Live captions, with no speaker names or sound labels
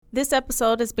This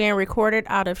episode is being recorded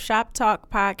out of Shop Talk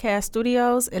Podcast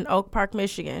Studios in Oak Park,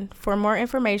 Michigan. For more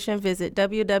information, visit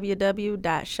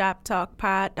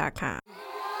www.shoptalkpod.com.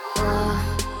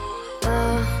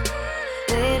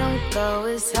 They don't go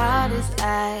as hard as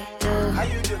I do.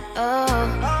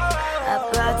 I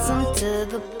brought some to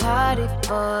the party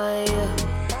for you.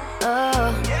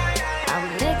 I'll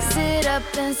mix it up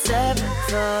and serve it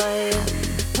for you.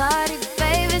 Party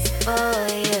favors for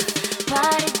you.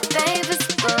 Party favors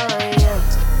for you.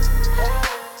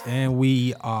 And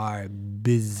we are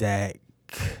Bizak,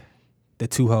 the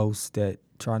two hosts that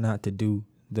try not to do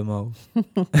the most.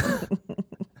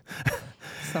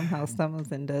 Somehow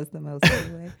stumbles and does the most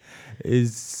anyway.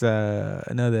 It's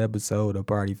another episode of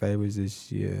Party Favors. It's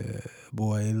your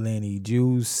boy Lenny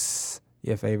Juice,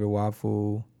 your favorite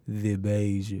waffle, the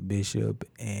beige bishop,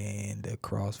 and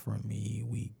across from me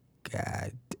we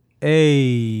got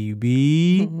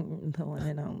AB. The one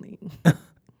and only.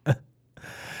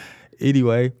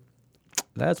 Anyway,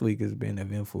 last week has been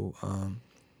eventful.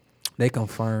 They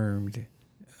confirmed.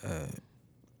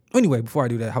 Anyway, before I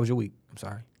do that, how was your week? I'm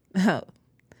sorry. Oh,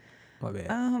 My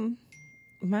bad.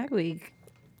 my week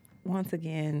once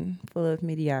again full of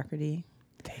mediocrity.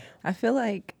 Damn. I feel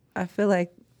like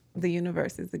the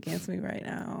universe is against me right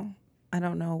now. I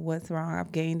don't know what's wrong.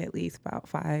 I've gained at least about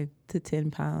 5 to 10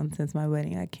 pounds since my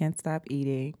wedding. I can't stop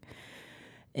eating,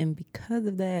 and because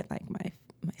of that, like my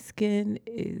skin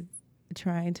is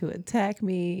trying to attack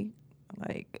me.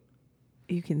 Like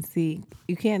you can't see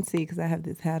because I have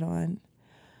this hat on,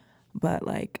 but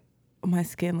like my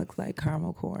skin looks like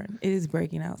caramel corn. It is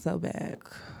breaking out so bad.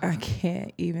 I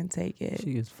can't even take it.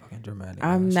 She is fucking dramatic.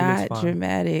 I'm guys. not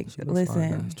dramatic. She looks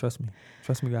fine, Listen, guys. Trust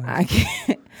me, guys. I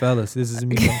can't. Fellas, this is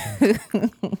me.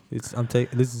 This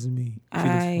is me. She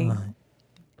looks fine.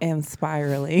 Am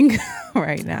spiraling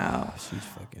right now. She's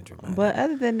fucking dramatic. But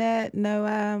other than that, no.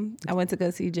 I went to go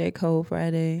see J. Cole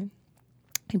Friday.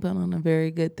 He put on a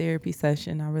very good therapy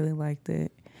session. I really liked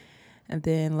it. And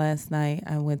then last night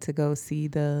I went to go see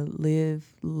the Live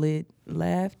Lit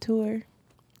Laugh tour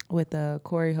with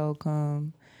Corey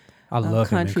Holcomb, I love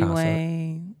him in Country concert.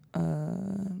 Wayne,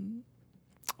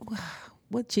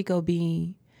 what Chico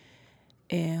Bean,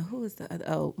 and who was the other?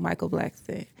 Oh, Michael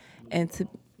Blackson. And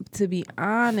to be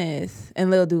honest,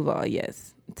 and Lil Duval,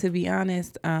 yes. To be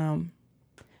honest,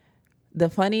 the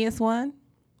funniest one,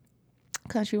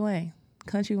 Country Wayne.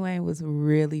 Country Wayne was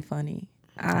really funny.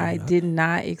 I did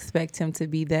not expect him to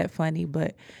be that funny,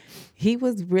 but he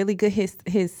was really good.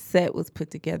 His set was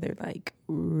put together like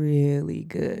really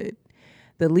good.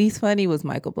 The least funny was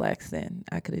Michael Blackson.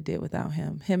 I could have did without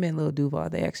him. Him and Lil Duval,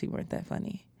 they actually weren't that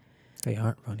funny. They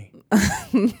aren't funny.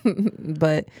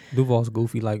 But Duval's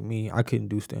goofy like me. I couldn't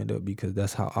do stand up because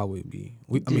that's how I would be.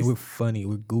 We're funny.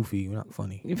 We're goofy. We're not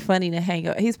funny. you're funny to hang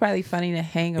out. He's probably funny to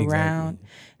hang around.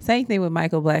 Same thing with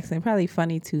Michael Blackson. Probably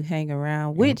funny to hang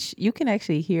around, which you can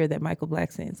actually hear that Michael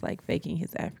Blackson is like faking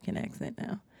his African accent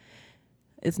now.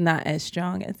 It's not as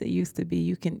strong as it used to be.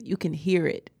 You can hear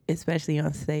it, especially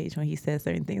on stage when he says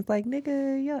certain things like,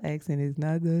 "Nigga, your accent is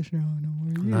not that strong no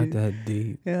more." Not that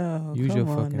deep. Yeah, Use come your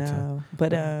on fucking now. tongue.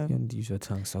 But You don't use your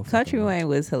tongue so fucking Country much. Wayne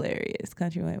was hilarious.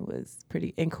 Country Wayne was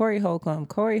pretty. And Corey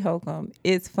Holcomb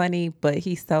is funny, but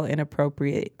he's so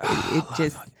inappropriate. It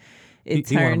just He one of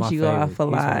turns my you favorites. off a He's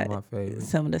one of lot. my favorites.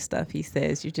 Some of the stuff he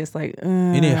says, you're just like,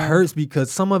 And it hurts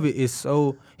because some of it is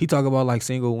so. He talk about like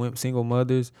single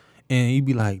mothers, and he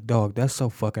be like, "Dog, that's so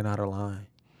fucking out of line."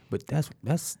 But that's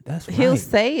He'll right.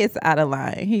 say it's out of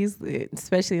line. He's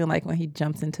especially like when he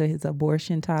jumps into his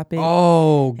abortion topic.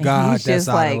 Oh And God, he's that's just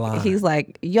out like, of line. he's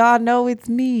like, y'all know it's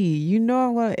me. You know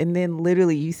I'm going. And then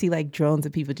literally you see like drones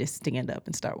of people just stand up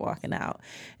and start walking out.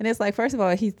 And it's like, first of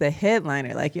all, he's the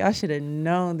headliner. Like y'all should have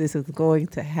known this was going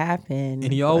to happen.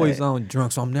 And he always on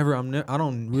drunk, so I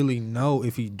don't really know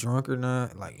if he's drunk or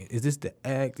not. Like, is this the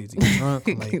act? Is he drunk?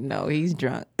 Like, no, he's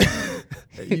drunk. you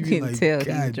You be can tell he's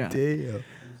God drunk. Damn.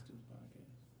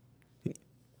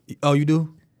 Oh, you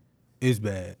do? It's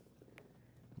bad,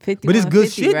 50, but it's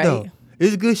good shit right? though.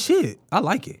 It's good shit. I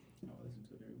like it.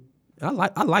 I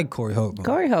like Corey Holcomb.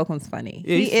 Corey Holcomb's funny.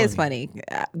 Yeah, he he's is funny.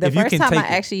 The If you first can time I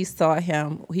take it. actually saw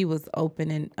him, he was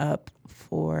opening up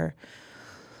for,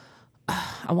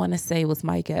 I want to say it was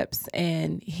Mike Epps,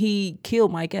 and he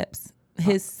killed Mike Epps.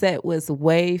 His set was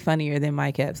way funnier than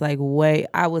Mike Epps. Like way,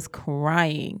 I was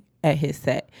crying at his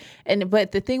set.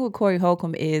 But the thing with Corey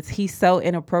Holcomb is he's so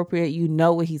inappropriate. You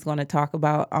know what he's going to talk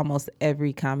about almost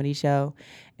every comedy show,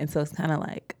 and so it's kind of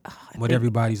like I What think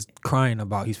everybody's crying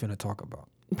about, he's finna talk about.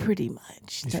 pretty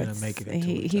much. He's finna make it into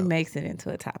a he joke. makes it into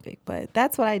a topic. But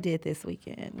that's what I did this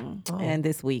weekend and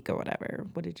this week or whatever.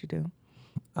 What did you do?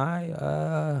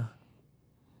 I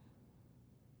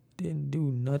didn't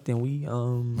do nothing. We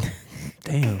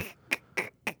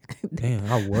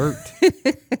damn, I worked.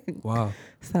 Wow.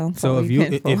 Sounds So if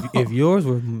eventful. if yours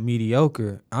were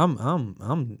mediocre, I'm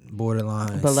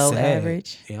borderline Below sad.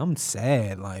 average? Yeah, I'm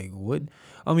sad. Like what?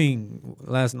 I mean,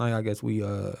 last night I guess we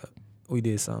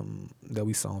did something that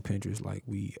we saw on Pinterest. Like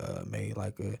we made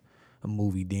like a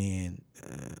movie den.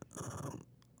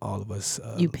 All of us.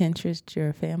 You Pinterest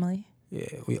your family?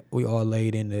 Yeah, we all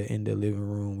laid in the living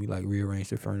room. We like rearranged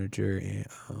the furniture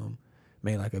and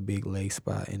made like a big lay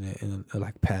spot in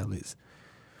like pallets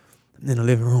in the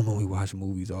living room, and we watched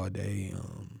movies all day.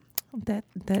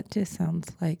 That just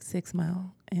sounds like 6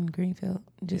 Mile in Greenfield.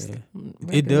 Just Yeah.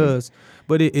 regular. It does,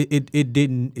 but it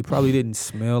didn't. It probably didn't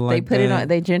smell like They put it that. on.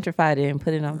 They gentrified it and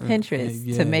put it on Pinterest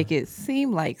yeah. to make it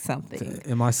seem like something.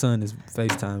 And my son is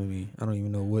FaceTiming me. I don't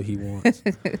even know what he wants.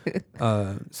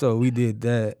 So we did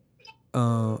that.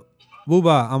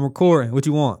 Booba, I'm recording. What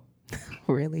you want?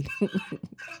 Really? Dad,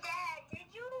 did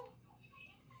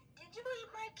you eat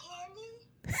my candy?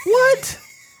 What?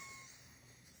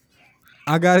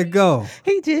 I gotta go.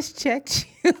 He just checked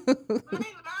you. My mom,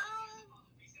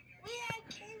 we had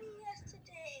candy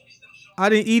yesterday. I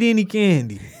didn't eat any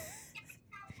candy.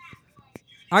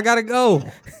 I gotta go.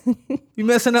 You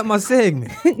messing up my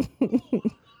segment.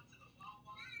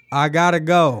 I gotta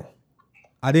go.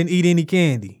 I didn't eat any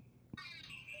candy.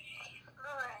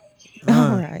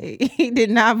 All right. He did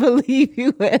not believe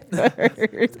you at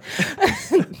first.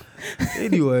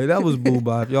 Anyway, that was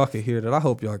Booba. If y'all can hear that, I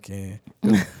hope y'all can.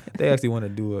 They actually want to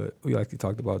do it. We actually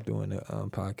talked about doing a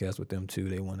podcast with them too.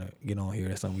 They want to get on here.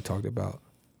 That's something we talked about.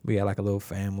 We had like a little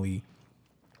family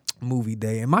movie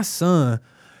day, and my son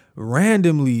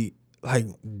randomly, like,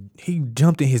 he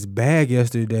jumped in his bag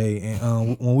yesterday,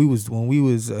 and when we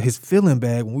was his feeling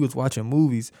bag when we was watching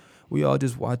movies, we all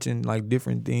just watching like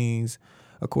different things.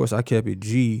 Of course, I kept it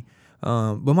G,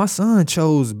 but my son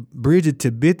chose Bridge of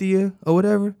Terabithia or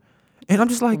whatever, and I'm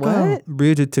just like, What?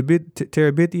 Bridge of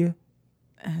Terabithia.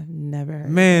 I've never heard.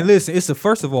 Man, listen,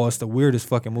 first of all, it's the weirdest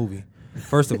fucking movie.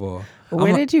 First of all,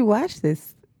 Where did you watch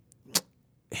this?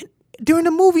 during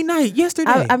the movie night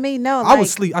yesterday? I mean, no. I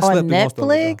was like, asleep. I on slept through most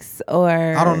of it, Netflix or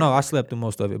I don't know. I slept through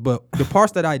most of it, but the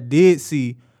parts that I did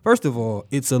see, first of all,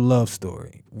 it's a love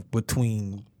story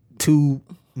between two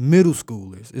middle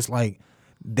schoolers. It's like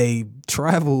they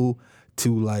travel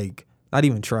to, like, not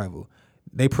even travel.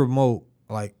 They promote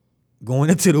like going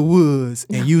into the woods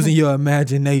and using your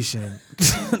imagination.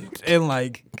 And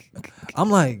like, I'm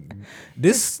like,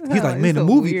 this, he's like, man, it's the some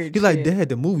movie, weird he's like, shit. Dad,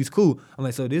 the movie's cool. I'm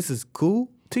like, so this is cool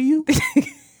to you?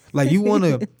 Like, you want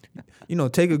to,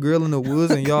 take a girl in the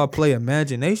woods and y'all play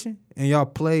imagination and y'all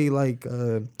play like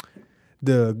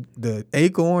the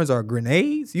acorns are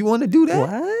grenades? You want to do that?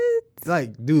 What?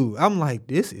 Like, dude, I'm like,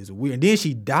 this is weird. And then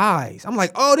she dies. I'm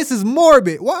like, oh, this is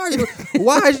morbid. Why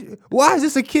is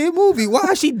this a kid movie? Why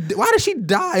did she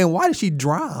die and why did she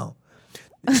drown?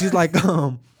 She's like,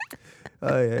 I'm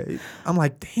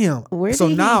like, damn. Where so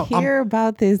did now he hear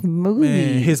about this movie?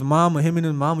 Man, him and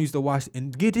his mama used to watch,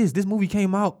 and get this movie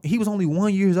came out, he was only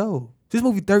 1 year old. This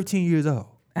movie 13 years old.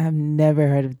 I've never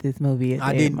heard of this movie.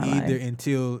 I didn't either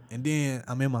until, and then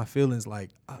I'm in my feelings like,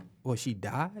 well, she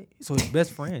died? So his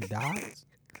best friend dies?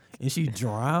 And she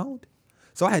drowned?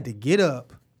 So I had to get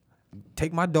up,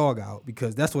 take my dog out,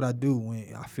 because that's what I do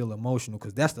when I feel emotional,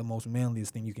 because that's the most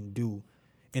manliest thing you can do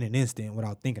in an instant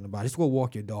without thinking about it. Just go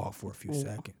walk your dog for a few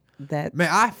seconds. Man,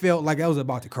 I felt like I was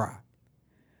about to cry.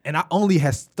 And I only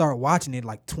had started watching it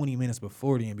like 20 minutes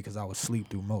before then because I was asleep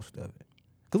through most of it.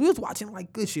 Because we was watching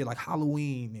like good shit, like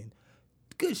Halloween and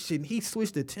good shit. And he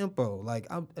switched the tempo.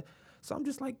 So I'm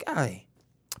just like, guy.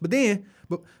 But then,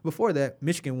 before that,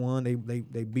 Michigan won. They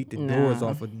beat the doors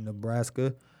off of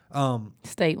Nebraska.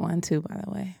 State won too, by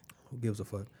the way. Who gives a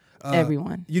fuck?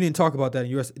 Everyone. You didn't talk about that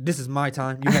in yours. This is my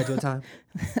time. You had your time.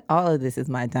 All of this is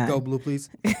my time. Go blue, please.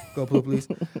 Go blue, please.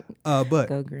 But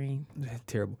Go green.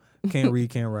 terrible. Can't read,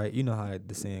 can't write. You know how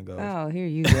the saying goes. Oh, here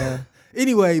you go.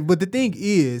 Anyway, but the thing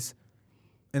is,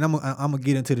 and I'm gonna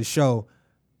get into the show.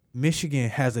 Michigan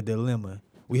has a dilemma.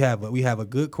 We have a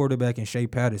good quarterback in Shea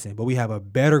Patterson, but we have a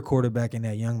better quarterback in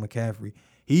that young McCaffrey.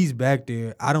 He's back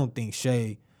there. I don't think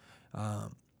Shea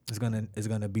is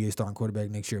gonna be a starting quarterback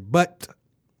next year. But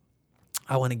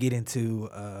I want to get into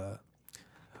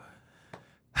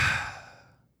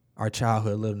our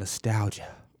childhood, a little nostalgia.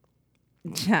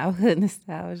 Childhood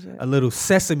nostalgia. A little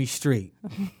Sesame Street.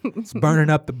 It's burning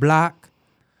up the block.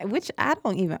 Which I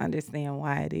don't even understand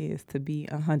why it is, to be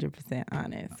 100%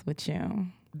 honest with you.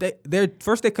 They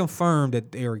first they confirm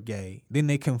that they are gay. Then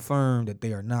they confirm that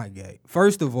they are not gay.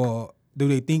 First of all, do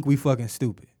they think we fucking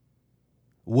stupid?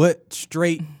 What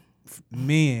straight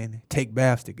men take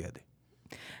baths together.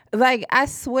 Like I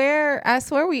swear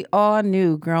we all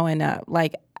knew growing up.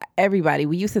 Like everybody,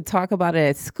 we used to talk about it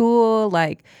at school.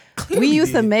 Like Clearly we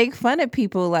used to did. make fun of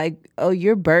people. Like, oh,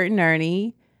 you're Bert and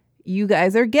Ernie. You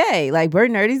guys are gay. Like Bert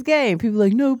and Ernie's gay. And people are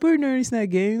like, no, Bert and Ernie's not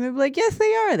gay. And they're like, yes,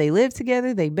 they are. They live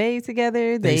together. They bathe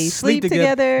together. They sleep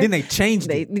together. Then they changed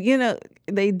They, it.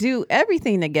 they do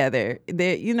everything together.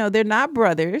 They're not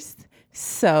brothers.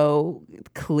 So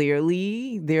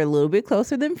clearly they're a little bit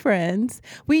closer than friends.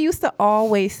 We used to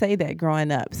always say that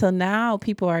growing up. So now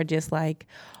people are just like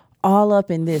all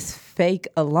up in this fake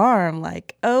alarm.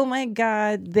 Like, oh my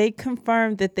God, they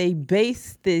confirmed that they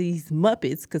based these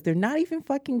Muppets, because they're not even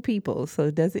fucking people. So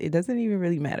it doesn't even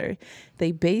really matter.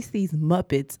 They base these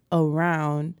Muppets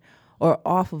around or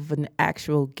off of an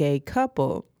actual gay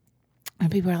couple.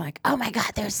 And people are like, oh my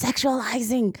God, they're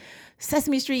sexualizing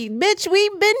Sesame Street. Bitch,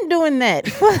 we've been doing that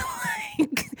for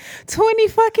like 20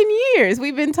 fucking years.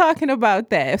 We've been talking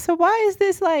about that. So why is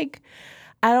this like,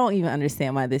 I don't even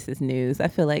understand why this is news. I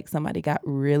feel like somebody got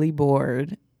really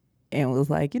bored and was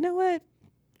like, you know what?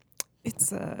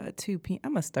 It's 2 p.m.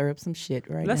 I'm going to stir up some shit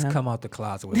right Let's now. come out the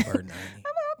closet with Bert and Ernie.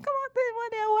 Come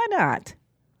on, why not?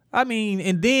 I mean,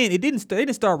 and then they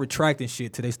didn't start retracting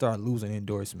shit till they started losing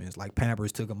endorsements. Like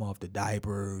Pampers took them off the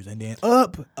diapers, and then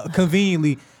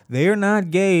conveniently they're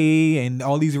not gay, and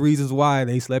all these reasons why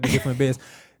they slept in different beds.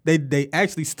 They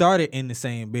actually started in the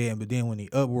same bed, but then when the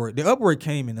upward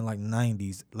came in the like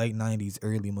 90s, late 90s,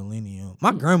 early millennium.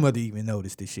 My grandmother even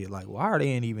noticed this shit. Like, why are they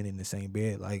ain't even in the same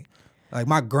bed? Like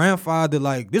my grandfather,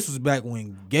 like this was back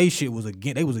when gay shit was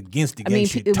against. They was against the gay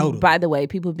shit totally. By the way,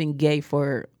 people have been gay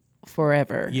for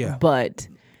forever. Yeah. But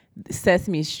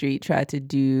Sesame Street tried to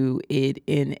do it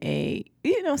in a,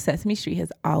 Sesame Street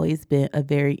has always been a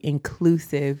very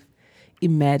inclusive,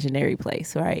 imaginary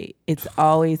place, right? It's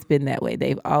always been that way.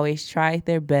 They've always tried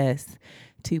their best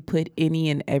to put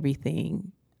any and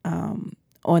everything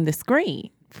on the screen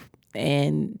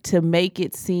and to make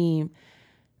it seem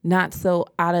not so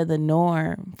out of the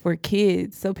norm for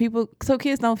kids. So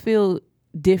kids don't feel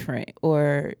different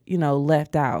or,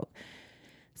 left out.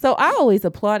 So I always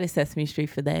applauded Sesame Street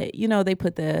for that. They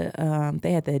put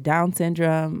they had the Down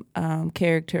syndrome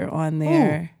character on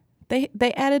there. Ooh.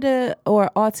 They added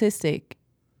autistic.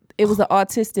 It was an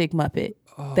autistic Muppet.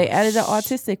 They added an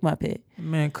autistic Muppet.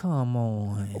 Man, come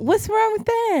on. What's wrong with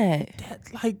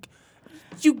that? Like,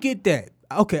 you get that.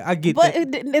 Okay, I get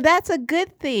that. But that's a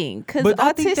good thing, because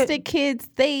autistic kids,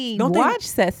 they watch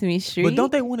Sesame Street. But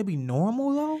don't they want to be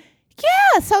normal, though?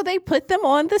 Yeah, so they put them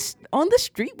on the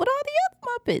street with all the other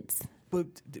Muppets. But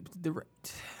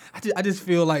I just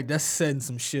feel like that's setting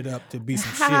some shit up to be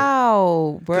some shit.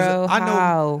 How, bro?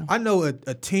 I know a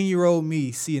 10-year-old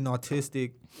me seeing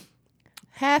autistic.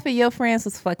 Half of your friends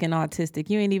was fucking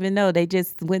autistic. You ain't even know. They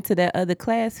just went to that other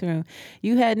classroom.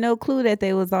 You had no clue that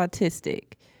they was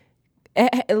autistic.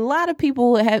 A lot of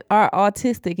people are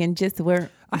autistic and just weren't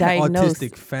diagnosed. I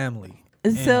had autistic family.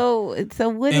 So what is the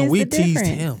difference? And we teased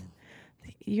him.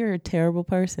 You're a terrible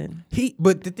person.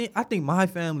 But the thing, I think my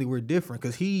family were different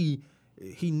because he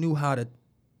knew how to,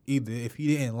 either if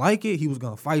he didn't like it, he was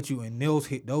gonna fight you, and those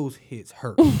hits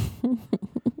hurt.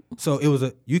 So it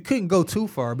was you couldn't go too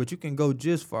far, but you can go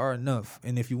just far enough.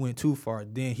 And if you went too far,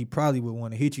 then he probably would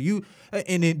want to hit you.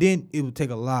 And then it would take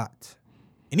a lot.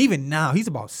 And even now, he's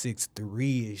about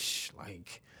 6'3"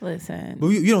 like. Listen. But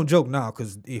you don't joke now,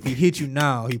 because if he hit you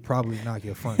now, he probably knock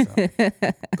your fronts out.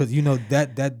 Because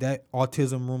that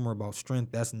autism rumor about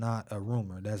strength, that's not a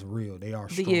rumor. That's real. They are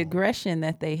strong. The aggression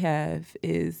that they have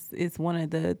is one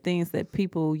of the things that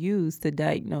people use to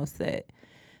diagnose that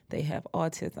they have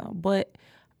autism. But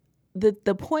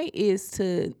the point is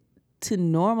to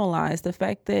normalize the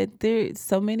fact that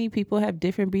so many people have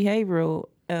different behavioral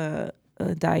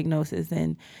diagnosis,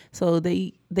 and so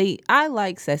I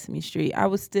like Sesame Street. I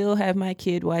would still have my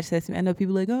kid watch Sesame. I know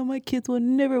people like, oh, my kids will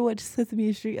never watch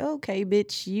Sesame Street. Okay,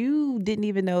 bitch, you didn't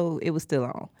even know it was still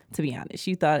on. To be honest,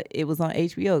 you thought it was on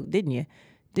HBO, didn't you?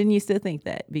 Didn't you still think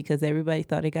that? Because everybody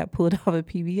thought it got pulled off of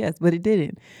PBS, but it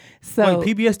didn't. So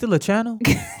wait, PBS still a channel?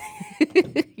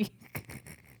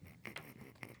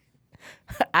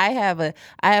 I have a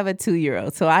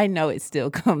 2-year-old, so I know it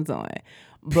still comes on.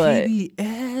 But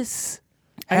PBS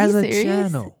as a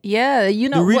channel. Yeah,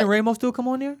 Do Rita Ramos still come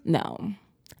on there? No.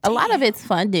 A lot of its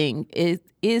funding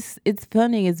its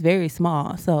funding is very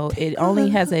small, so it only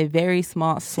has a very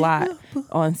small slot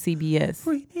on CBS.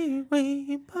 Are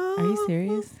you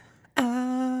serious?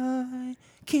 I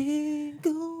can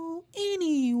go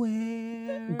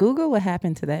anywhere. Google what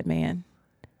happened to that man.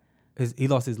 He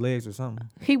lost his legs or something.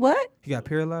 He what? He got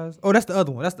paralyzed. Oh, that's the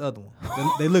other one.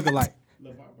 They look alike.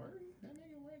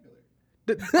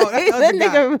 That's that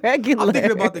nigga regular. I'm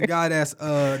thinking about the guy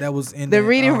that was in the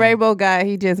Reading Rainbow guy.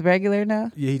 He just regular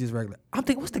now. Yeah, he just regular. I'm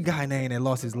thinking, what's the guy name that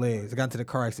lost his legs? Got into the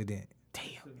car accident. Damn.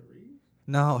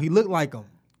 No, he looked like him.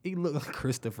 He looked like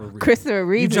Christopher Reeve. Christopher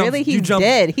Reeve. Really, he's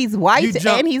dead. He's white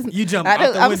and he's. You jump out the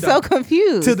window. I'm so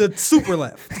confused. To the super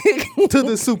left. To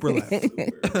the super left.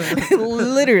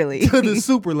 Literally. To the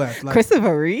super left. Like,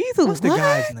 Christopher Reeve. What's the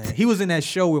guy's name? He was in that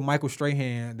show with Michael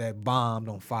Strahan that bombed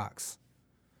on Fox.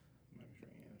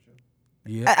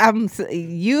 Yeah.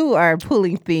 You are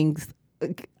pulling things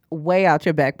way out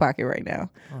your back pocket right now.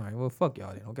 All right, well, fuck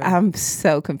y'all then, okay? I'm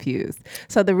so confused.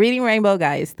 So the Reading Rainbow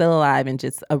guy is still alive and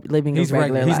just living a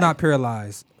regular life. He's not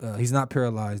paralyzed. He's not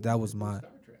paralyzed. That was my...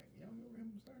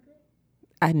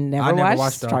 I never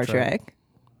watched Star Trek.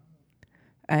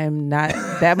 I am not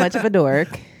that much of a dork.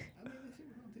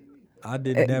 I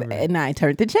did never. And I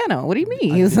turned the channel. What do you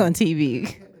mean? He was on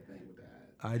TV.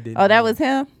 I did. Oh, that was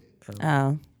him?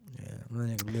 Oh. My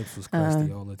nigga lips was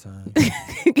crusty all the time.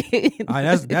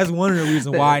 That's one of the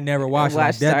reasons why I never watched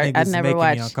it. That nigga's making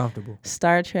me uncomfortable.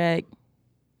 Star Trek,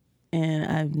 and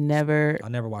I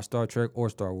never watched Star Trek or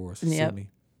Star Wars. Yep.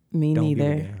 Me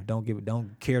neither.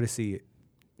 Don't care to see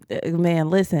it. Man,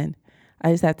 listen,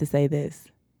 I just have to say this.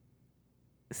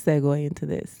 Segue into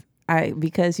this.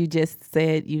 Because you just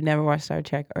said you never watched Star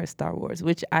Trek or Star Wars,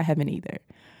 which I haven't either.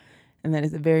 And that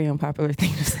is a very unpopular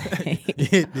thing to say.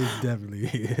 It definitely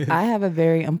is. I have a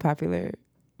very unpopular,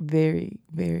 very,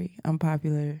 very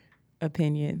unpopular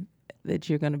opinion that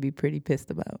you're going to be pretty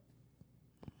pissed about.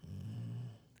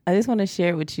 I just want to share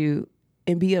it with you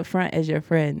and be upfront as your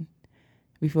friend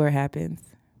before it happens.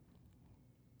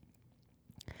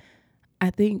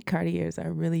 I think Cartiers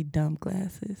are really dumb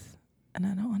glasses, and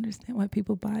I don't understand why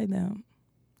people buy them.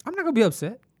 I'm not going to be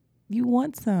upset. You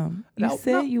want some. You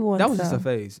said you want some. That was just a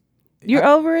phase. You're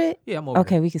over it? Yeah, I'm over it.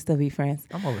 Okay, we can still be friends.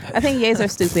 I'm over that. I think yays are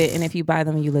stupid, and if you buy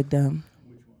them, you look dumb.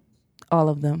 All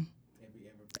of them.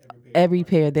 Every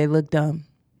pair, they look dumb.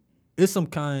 It's some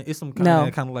kind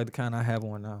that kind of like the kind I have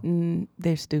on now.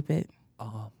 They're stupid.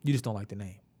 You just don't like the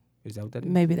name. Is that what that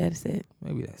is? Maybe that's it.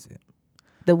 Maybe that's it.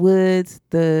 The woods,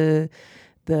 the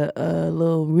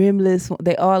little rimless,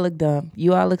 they all look dumb.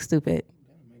 You all look stupid.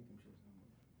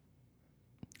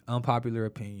 Unpopular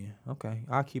opinion. Okay,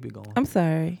 I'll keep it going. I'm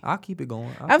sorry. I'll keep it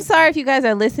going. I'm sorry if you guys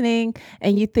are listening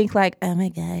and you think like, oh my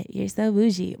God, you're so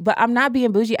bougie. But I'm not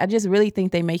being bougie. I just really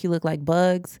think they make you look like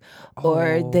bugs,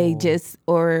 or they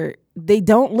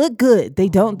don't look good. They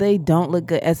don't look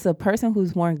good. As a person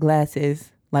who's worn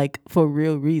glasses, like for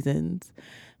real reasons,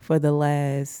 for the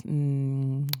last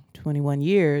 21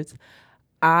 years,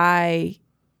 I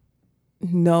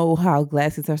know how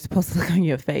glasses are supposed to look on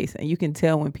your face, and you can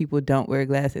tell when people don't wear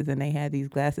glasses and they have these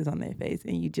glasses on their face,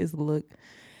 and you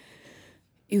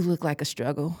look like a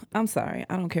struggle. I'm sorry,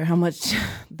 I don't care how much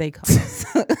they cost.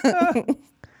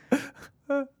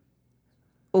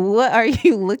 What are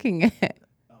you looking at?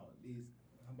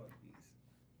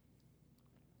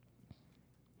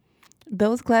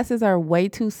 Those glasses are way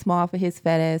too small for his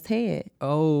fat ass head.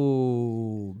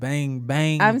 Oh, bang,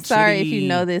 bang. I'm sorry if you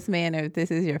know this man, or if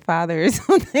this is your father or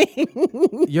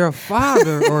something. Your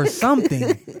father or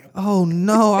something. Oh,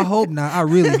 no, I hope not. I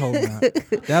really hope not.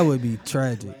 That would be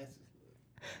tragic.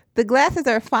 The glasses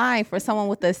are fine for someone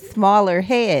with a smaller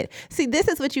head. See, this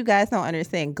is what you guys don't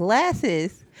understand.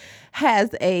 Glasses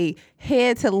has a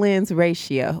head to lens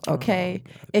ratio, okay?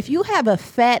 If you have a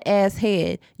fat ass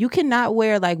head, you cannot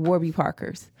wear like Warby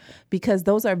Parkers, because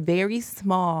those are very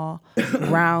small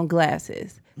round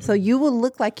glasses. So you will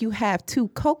look like you have two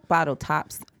Coke bottle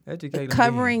tops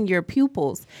covering your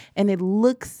pupils, and it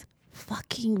looks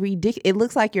fucking ridiculous. It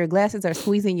looks like your glasses are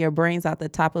squeezing your brains out the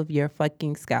top of your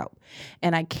fucking scalp,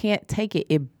 and I can't take it.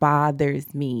 It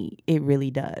bothers me. It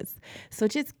really does. So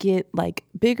just get like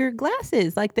bigger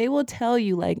glasses. Like they will tell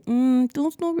you like,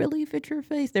 those don't really fit your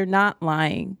face. They're not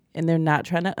lying, and they're not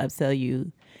trying to upsell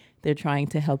you. They're trying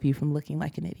to help you from looking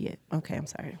like an idiot. Okay, I'm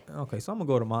sorry. Okay, so I'm gonna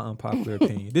go to my unpopular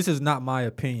opinion. This is not my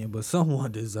opinion, but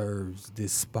someone deserves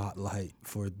this spotlight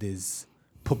for this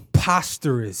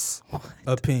preposterous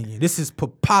opinion. This is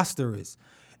preposterous.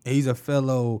 And he's a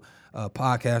fellow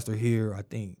podcaster here. I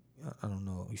think, I don't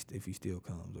know if he still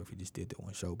comes or if he just did the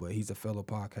one show, but he's a fellow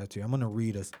podcaster here. I'm going to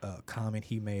read a comment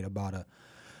he made about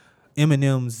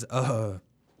Eminem's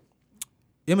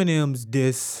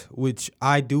diss, which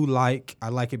I do like. I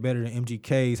like it better than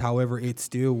MGK's. However, it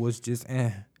still was just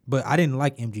But I didn't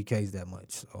like MGK's that much,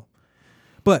 so.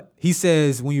 But he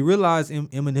says, when you realize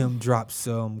Eminem dropped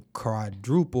some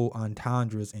quadruple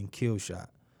entendres and kill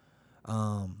shot,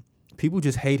 people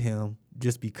just hate him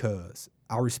just because.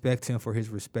 I respect him for his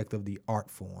respect of the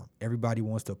art form. Everybody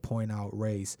wants to point out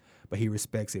race, but he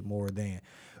respects it more than.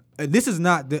 This is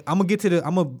not the. I'm gonna get to the.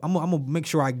 I'm gonna make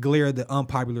sure I glare the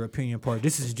unpopular opinion part.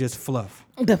 This is just fluff.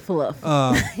 The fluff.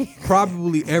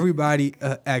 Probably everybody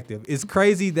active. It's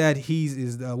crazy that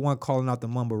is the one calling out the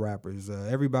mumble rappers.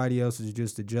 Everybody else is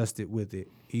just adjusted with it.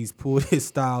 He's pulled his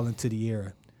style into the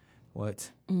era.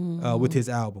 What? With his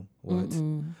album. What?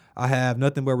 I have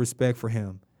nothing but respect for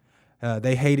him.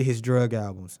 They hated his drug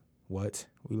albums. What?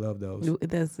 We love those.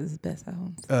 That's his best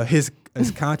albums. His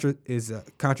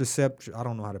contraception. I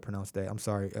don't know how to pronounce that. I'm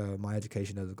sorry. My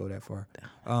education doesn't go that far.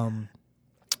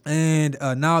 And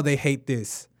now they hate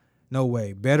this. No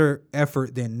way. Better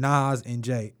effort than Nas and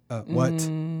Jay. What?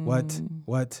 And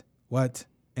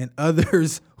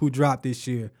others who dropped this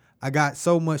year. I got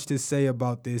so much to say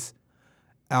about this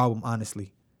album,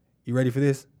 honestly. You ready for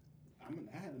this?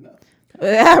 I had enough.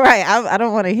 All right. I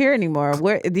don't want to hear anymore.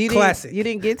 Classic. You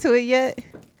didn't get to it yet?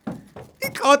 He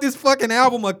called this fucking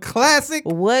album a classic.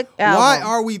 What album? Why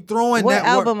are we throwing What that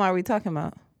album are we talking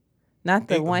about? Not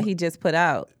the It- one he just put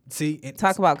out. See,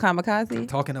 Talk about Kamikaze?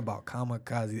 talking about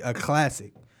Kamikaze, a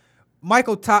classic.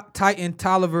 Michael Titan,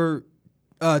 Tolliver,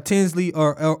 Tinsley,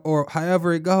 or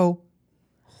however it go.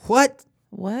 What?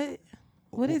 What?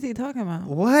 What is he talking about?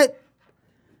 What?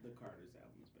 The Carter's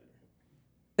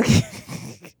album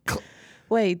is better.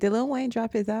 Wait, did Lil Wayne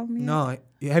drop his album yet? No.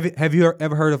 Have you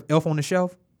ever heard of Elf on the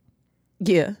Shelf?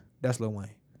 Yeah. That's Lil Wayne.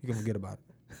 You're gonna forget about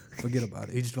it. Forget about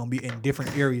it. He's just gonna be in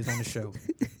different areas on the show,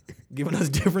 giving us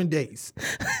different days,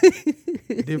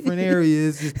 different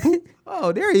areas. Just poof.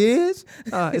 Oh, there he is.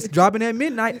 It's dropping at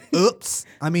midnight. Oops.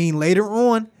 I mean later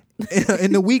on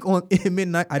in the week in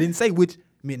midnight. I didn't say which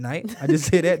midnight. I just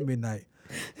said at midnight.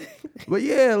 But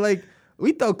yeah, like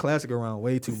we throw classic around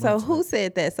way too much. So who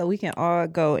said that? So we can all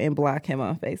go and block him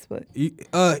on Facebook.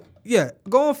 Yeah,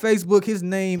 go on Facebook. His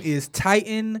name is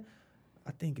Titan.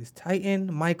 I think it's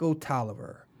Titan Michael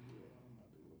Tolliver.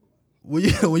 When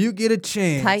you get a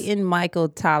chance, Titan Michael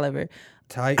Tolliver.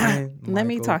 Titan. Let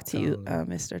me Michael talk to you, Tolliver.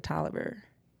 Mr. Tolliver.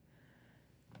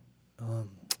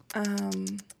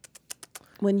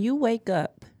 When you wake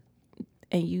up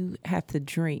and you have to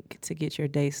drink to get your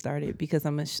day started, because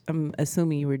I'm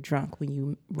assuming you were drunk when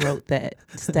you wrote that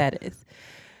status,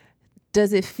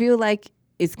 does it feel like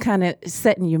it's kind of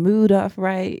setting your mood off,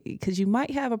 right? Because you might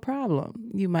have a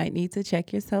problem. You might need to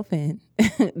check yourself in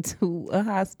to a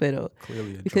hospital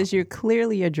because you're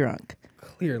clearly a drunk.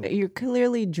 Clearly. You're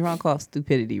clearly drunk off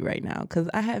stupidity right now because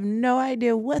I have no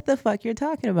idea what the fuck you're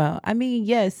talking about. I mean,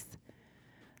 yes,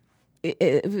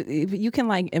 if you can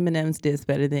like Eminem's diss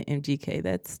better than MGK.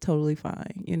 That's totally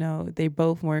fine. You know, they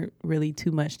both weren't really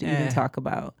too much to even talk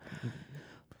about.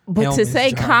 But to Helmets,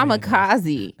 say John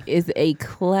Kamikaze is a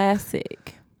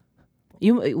classic.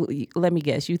 Let me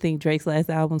guess. You think Drake's last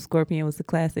album, Scorpion, was a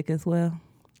classic as well?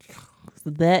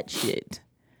 That shit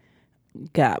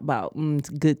got about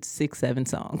good 6-7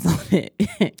 songs on it.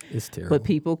 It's terrible. But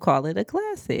people call it a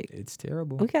classic. It's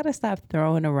terrible. We gotta stop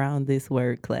throwing around this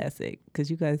word classic because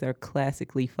you guys are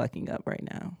classically fucking up right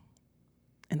now,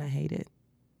 and I hate it.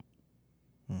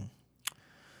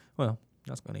 Well,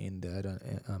 that's going to end that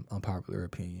unpopular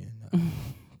opinion.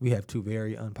 We have two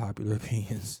very unpopular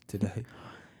opinions today.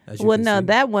 as you Well, can no, see.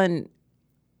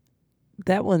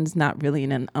 that one's not really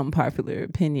an unpopular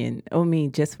opinion. I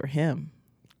mean, just for him.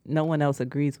 No one else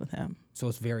agrees with him So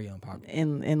it's very unpopular.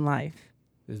 in life.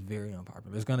 It's very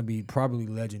unpopular. It's going to be probably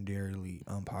legendarily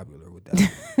unpopular with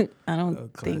that. I don't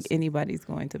think classic. anybody's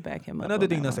going to back him up. Another on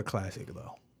thing that that's a one. classic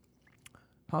though.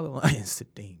 How the Lions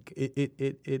stink.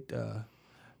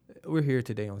 We're here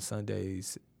today on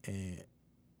Sundays, and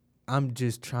I'm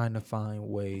just trying to find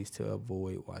ways to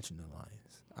avoid watching the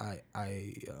Lions.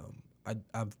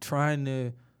 I'm trying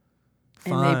to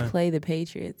find. And they play the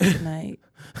Patriots tonight.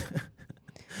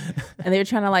 And they're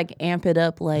trying to like amp it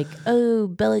up, like, oh,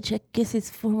 Belichick gets his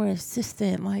former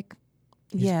assistant, like,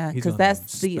 yeah, he's because gonna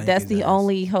that's the spank his ass.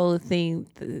 only whole thing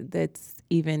that's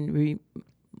even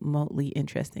remotely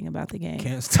interesting about the game.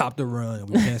 Can't stop the run.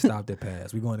 We can't stop the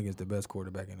pass. We're going against the best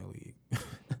quarterback in the league.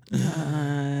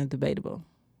 Debatable.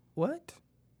 What?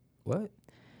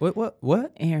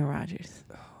 Aaron Rodgers.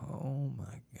 Oh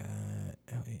my God!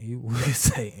 You would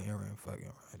say Aaron fucking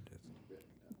Rodgers.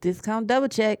 Discount double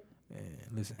check. Man,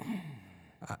 listen.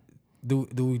 Do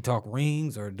we talk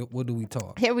rings or what do we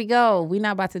talk? Here we go. We're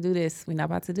not about to do this. We're not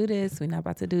about to do this.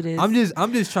 I'm just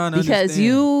trying to because understand.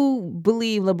 you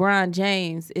believe LeBron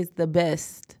James is the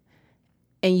best,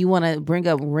 and you want to bring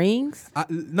up rings.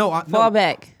 No. Fall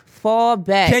back. fall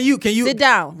back. Can you sit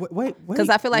down? Wait. Because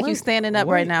I feel like you're standing up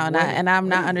right now, and I'm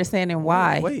not understanding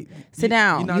why. Wait. Sit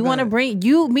down. not You want to gonna-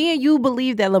 bring me and you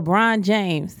believe that LeBron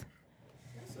James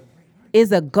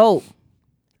is a GOAT.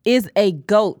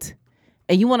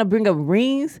 And you want to bring up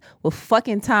rings with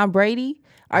fucking Tom Brady?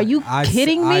 Are you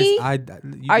kidding me?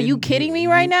 Are you kidding me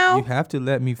right now? You have to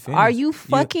let me finish. Are you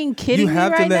fucking kidding me right now?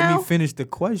 You have to let me finish the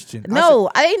question. No,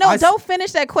 don't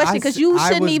finish that question because you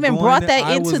shouldn't even brought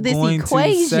that into this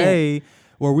equation.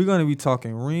 Well, we're going to be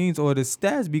talking rings or the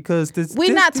stats because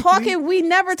we're not talking. We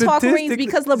never talk rings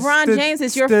because LeBron James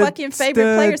is your fucking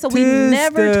favorite player. So we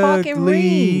never talking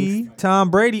rings.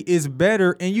 Tom Brady is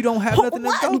better, and you don't have nothing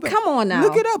to go back. Come on now.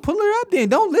 Look it up. Pull it up. Then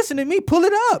don't listen to me. Pull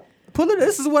it up.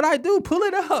 This is what I do. Pull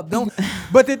it up. Don't.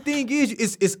 But the thing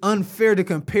is, it's unfair to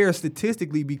compare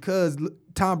statistically because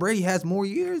Tom Brady has more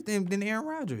years than Aaron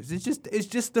Rodgers. It's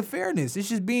just the fairness. It's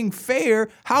just being fair.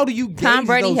 How do you gauge Tom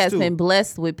Brady those has two? been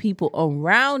blessed with people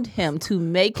around him to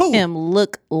make him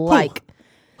look like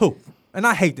who? And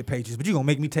I hate the Patriots, but you're gonna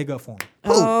make me take up for him.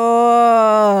 Who?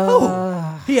 Oh. Who?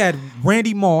 He had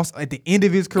Randy Moss at the end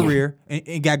of his career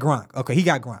and got Gronk. Okay, he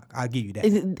got Gronk. I'll give you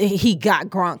that. He got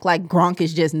Gronk like Gronk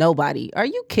is just nobody. Are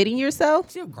you kidding yourself?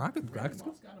 Still Gronk is good.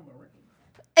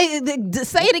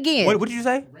 Say it again. What did you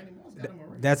say?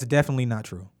 That's definitely not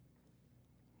true.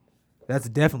 That's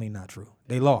definitely not true.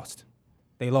 They lost.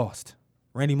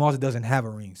 Randy Moss doesn't have a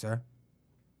ring, sir.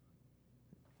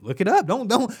 Look it up. Don't.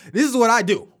 This is what I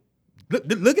do.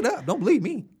 Look it up. Don't believe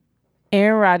me.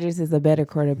 Aaron Rodgers is a better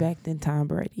quarterback than Tom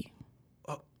Brady.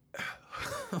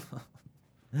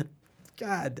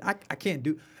 God, I can't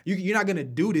do. You're not gonna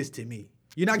do this to me.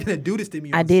 You're not gonna do this to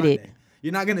me. On I did Sunday. it.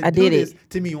 You're not gonna do this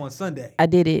to me on Sunday. I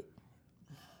did it.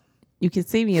 You can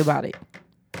see me about it.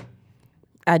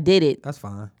 I did it. That's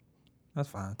fine.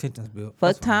 Tension's built.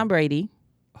 Fuck Tom Brady.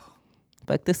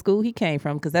 Fuck the school he came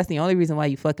from, because that's the only reason why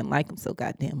you fucking like him so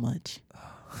goddamn much.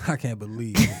 I can't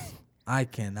believe it. I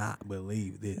cannot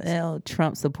believe this. Well,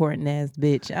 Trump supporting ass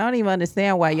bitch. I don't even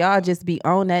understand why y'all just be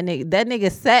on that nigga. That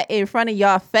nigga sat in front of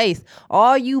y'all face.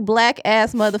 All you black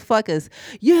ass motherfuckers.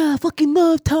 Yeah, I fucking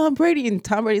love Tom Brady. And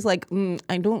Tom Brady's like,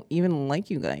 I don't even like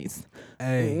you guys.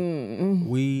 Hey,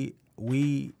 we.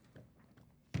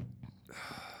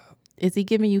 Is he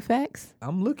giving you facts?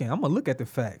 I'm gonna look at the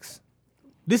facts.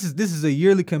 This is a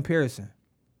yearly comparison,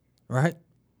 right?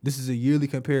 This is a yearly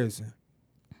comparison.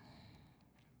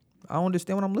 I don't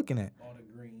understand what I'm looking at. All the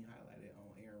green highlighted on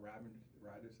Aaron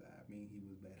Rodgers' side mean he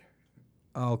was better.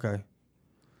 Oh, okay.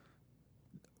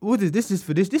 What is this? Is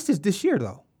for this? This is this year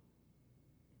though.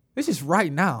 This is right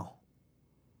now,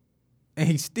 and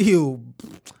he's still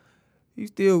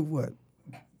what?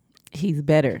 He's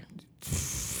better.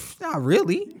 Not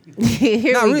really.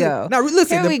 Here Not we really. go. Now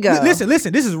listen. Here we go.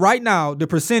 Listen. This is right now. The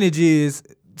percentage is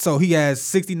so he has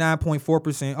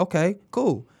 69.4%. Okay,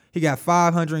 cool. He got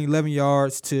 511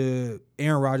 yards to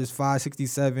Aaron Rodgers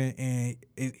 567, and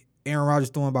Aaron Rodgers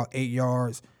throwing about 8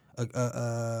 yards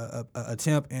a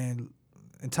attempt, and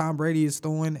Tom Brady is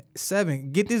throwing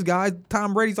 7. Get this guy.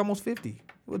 Tom Brady's almost 50.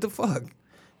 What the fuck?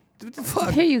 What the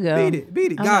fuck? Here you go.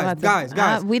 Beat it, I'm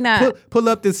guys. we not. Pull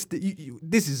up this.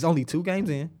 This is only 2 games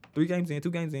in, 2 games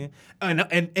in,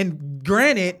 and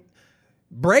granted,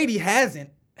 Brady has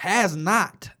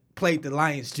not played the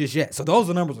Lions just yet, so those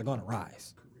numbers are gonna rise.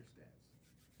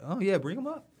 Oh yeah, bring them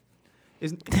up.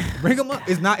 Bring them up.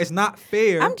 It's not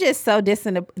fair. I'm just so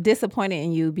disappointed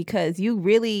in you because you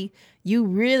really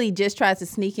just tried to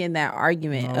sneak in that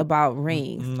argument about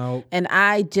rings. No. And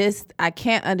I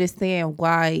can't understand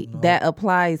why that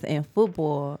applies in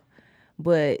football,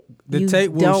 but The you tape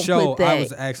will don't show put that. I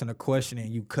was asking a question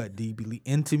and you cut deeply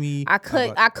into me. I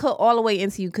cut all the way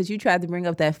into you because you tried to bring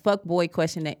up that fuck boy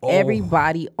question that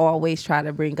everybody always try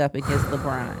to bring up against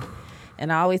LeBron. And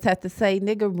I always have to say,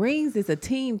 nigga, rings is a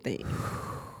team thing.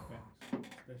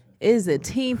 It's a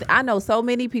team. I know so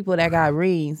many people that got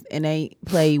rings and they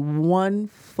play 1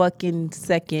 fucking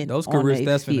second. Those on career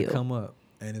their stats field. gonna come up,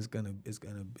 and it's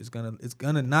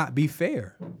gonna not be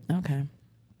fair. Okay.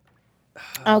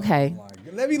 Okay.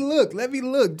 Let me look.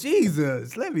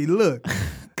 Jesus, let me look.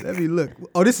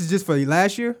 Oh, this is just for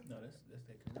last year. No, that's their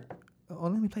career. Oh,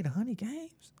 let me play the 100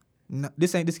 games. No,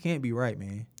 this can't be right,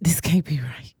 man. This can't be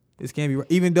right. This can't be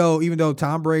right. Even though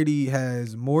Tom Brady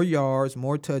has more yards,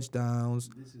 more touchdowns,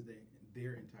 This is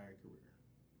their entire career.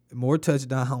 more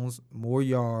touchdowns, more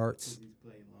yards. He's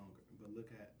played longer, but look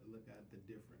at the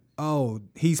difference. Oh,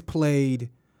 he's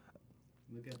played.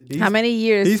 Look at the How many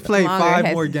years? He's played longer 5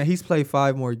 has more he- games. He's played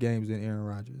 5 more games than Aaron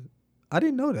Rodgers. I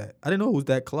didn't know that. I didn't know it was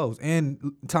that close.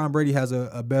 And Tom Brady has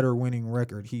a better winning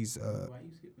record. He's Why are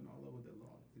you skipping all over the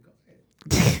law?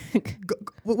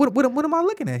 What am I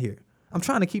looking at here? I'm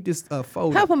trying to keep this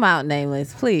photo. Help him out,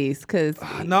 Nameless, please, because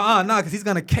No, because he's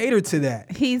gonna cater to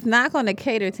that. he's not going to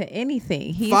cater to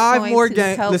anything. He's 5 going more to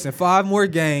games. help- Listen, 5 more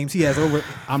games. He has over.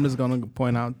 I'm just gonna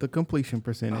point out the completion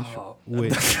percentage, Oh.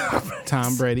 which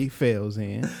Tom Brady fails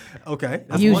in. Okay.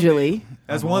 That's Usually. One thing.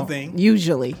 That's one thing.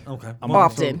 Usually. Okay.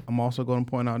 Often. I'm also going to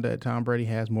point out that Tom Brady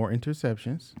has more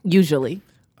interceptions. Usually.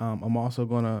 I'm also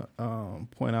going to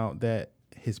point out that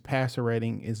his passer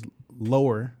rating is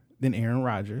lower than Aaron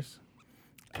Rodgers.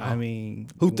 I mean,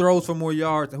 Who throws for more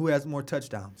yards and who has more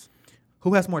touchdowns?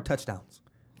 Who has more touchdowns?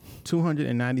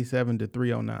 297 to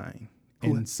 309.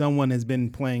 And someone has been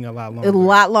playing a lot A longer.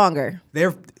 lot longer.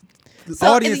 They're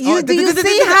So, do you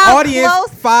see how audience close-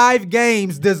 5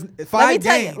 games does 5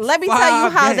 games. Let me tell you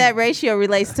how that ratio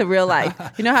relates to real life.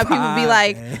 You know how people be 5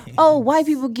 like, games. "Oh, white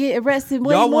people get arrested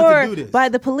way Y'all want to more do this. by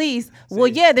the police." Well,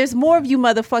 yeah, there's more of you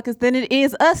motherfuckers than it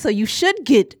is us, so you should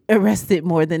get arrested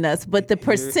more than us. But the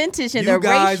percentage and You the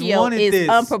guys ratio wanted is this.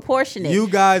 unproportionate. You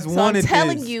guys so wanted I'm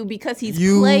telling this. you because he's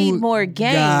You played more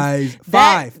games. Guys,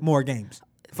 that- 5 more games.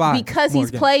 5 because more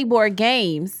he's games. played more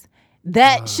games.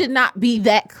 That should not be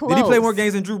that close. Did he play more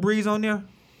games than Drew Brees on there?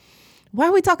 Why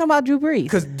are we talking about Drew Brees?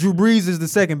 Because Drew Brees is the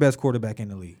second best quarterback in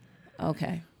the league.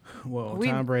 Okay. Well,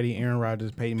 Tom Brady, Aaron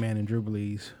Rodgers, Peyton Manning, Drew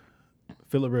Brees,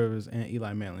 Phillip Rivers, and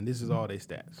Eli Manning. This is all their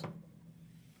stats.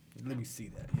 Let me see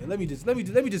that. Yeah, let me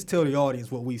just tell the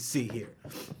audience what we see here.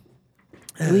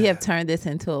 We have turned this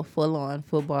into a full-on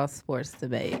football sports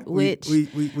debate, which,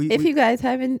 if we- you guys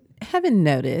haven't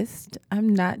noticed, I'm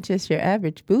not just your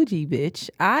average bougie bitch.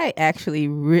 I actually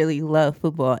really love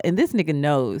football, and this nigga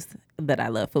knows that I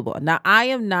love football. Now, I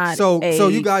am not. So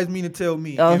you guys mean to tell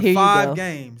me Oh, here in you 5 go.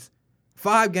 games,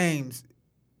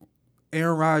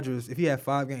 Aaron Rodgers, if he had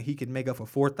 5 games, he could make up for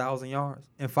 4,000 yards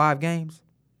in 5 games?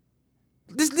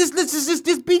 Let's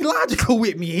just be logical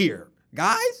with me here,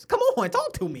 guys. Come on,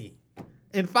 talk to me.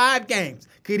 In 5 games,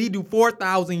 could he do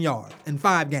 4,000 yards in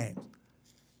 5 games?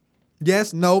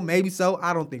 Yes, no, maybe so.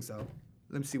 I don't think so.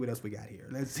 Let me see what else we got here.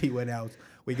 Let's see what else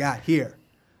we got here.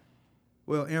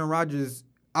 Well, Aaron Rodgers,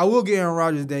 I will give Aaron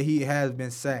Rodgers that he has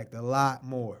been sacked a lot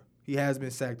more. He has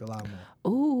been sacked a lot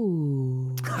more.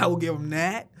 Ooh, I will give him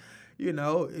that. You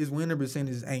know, his winning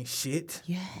percentage ain't shit.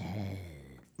 yeah.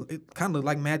 It kind of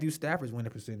like Matthew Stafford's winning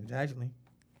percentage, actually.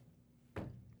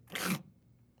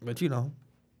 But you know,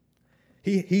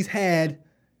 he's had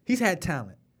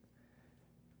talent.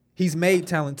 He's made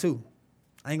talent too.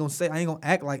 I ain't gonna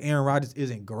act like Aaron Rodgers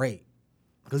isn't great,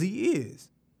 because he is,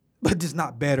 but just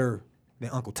not better than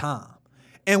Uncle Tom.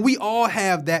 And we all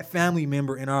have that family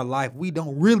member in our life we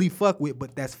don't really fuck with,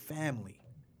 but that's family.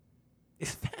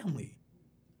 It's family.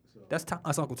 That's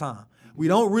Uncle Tom. We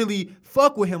don't really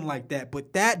fuck with him like that,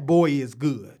 but that boy is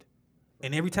good.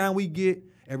 And every chance we get,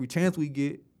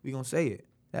 we gonna say it.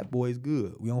 That boy is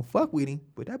good. We don't fuck with him,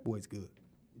 but that boy's good.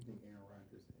 You think Aaron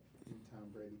Rodgers in Tom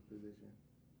Brady's position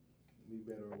be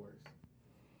better or worse?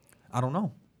 I don't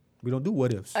know. We don't do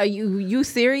what ifs. Are you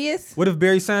serious? What if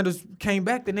Barry Sanders came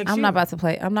back the next year? I'm not about to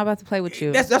play. I'm not about to play with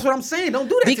you. That's what I'm saying. Don't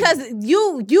do that. Because to me.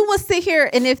 you will sit here,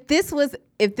 and if this was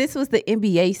the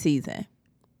NBA season,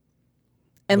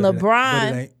 and But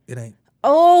LeBron, it ain't.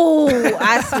 oh,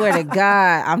 I swear to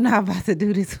God, I'm not about to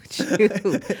do this with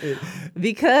you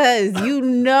because you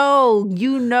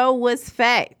know what's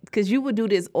fact, because you would do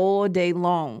this all day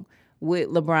long with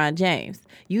LeBron James.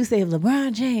 You say if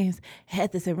LeBron James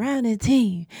had the surrounding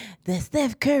team that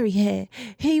Steph Curry had,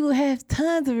 he would have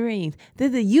tons of rings.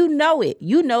 You know it.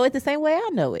 You know it the same way I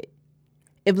know it.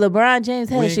 If LeBron James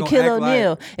had We a ain't gonna Shaquille act O'Neal,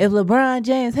 like- if LeBron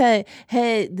James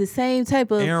had the same type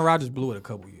of Aaron Rodgers blew it a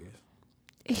couple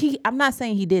years. I'm not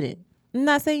saying he didn't. I'm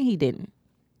not saying he didn't.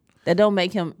 That don't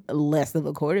make him less of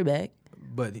a quarterback.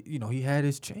 But you know, he had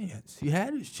his chance.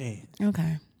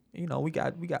 Okay. You know, we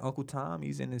got Uncle Tom.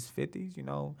 He's in his 50s. You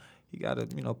know, he gotta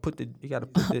put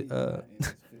the.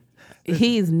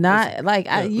 He's not like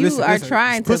you Listen, are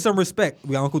trying put to some respect.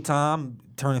 We got Uncle Tom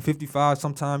turning 55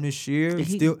 sometime this year.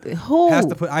 He still who? has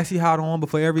to put icy hot on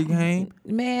before every game.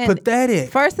 Man, Pathetic.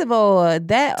 First of all,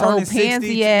 that Turning old 60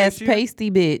 pansy ass next year.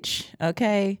 pasty bitch,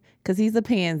 okay? Because he's a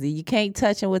pansy. You can't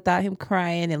touch him without him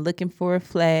crying and looking for a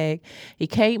flag. He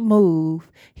can't move.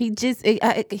 He just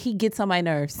he gets on my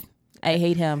nerves. I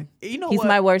hate him. You know he's what?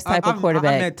 my worst type of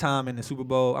quarterback. I met Tom in the Super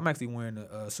Bowl. I'm actually wearing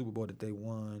the Super Bowl that they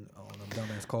won on a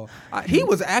dumbass call. He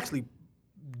was actually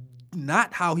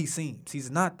not how he seems.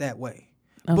 He's not that way.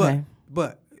 Okay.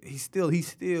 But he's still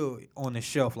on the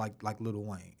shelf like Lil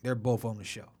Wayne. They're both on the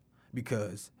shelf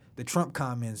because the Trump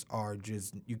comments are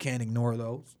just, you can't ignore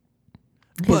those.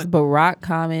 His Barack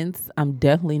comments, I'm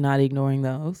definitely not ignoring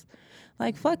those.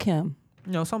 Like, fuck him.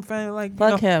 You know, some family like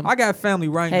Fuck you know, him. I got family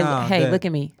right Hey, now. hey, that- look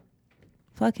at me.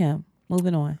 Fuck him.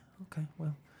 Moving on. Okay,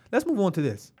 well, let's move on to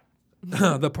this.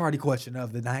 The party question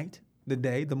of the night, the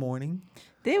day, the morning.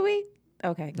 Did we?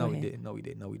 Okay, go No, we ahead. didn't. No, we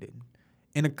didn't. No, we didn't.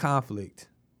 In a conflict,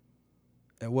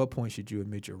 at what point should you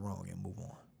admit you're wrong and move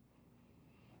on?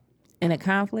 In a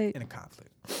conflict, In a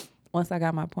conflict. once I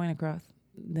got my point across,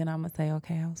 then I'm gonna say,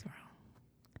 okay, I was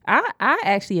wrong. I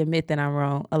actually admit that I'm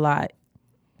wrong a lot.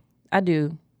 I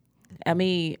do. I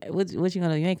mean, what you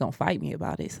gonna do? You ain't gonna fight me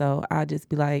about it. So I'll just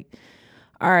be like,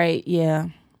 all right, yeah.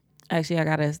 Actually, I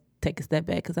gotta take a step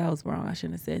back because I was wrong. I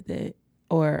shouldn't have said that.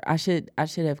 Or I should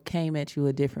have came at you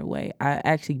a different way. I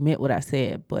actually meant what I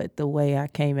said, but the way I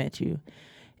came at you,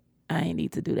 I ain't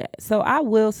need to do that. So I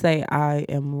will say I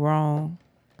am wrong.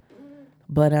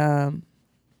 But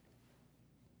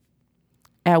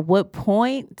at what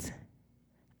point?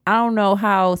 I don't know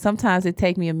how. Sometimes it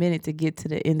take me a minute to get to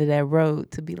the end of that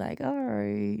road to be like, all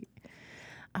right,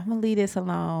 I'm gonna leave this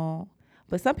alone.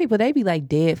 But some people, they be like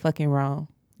dead fucking wrong,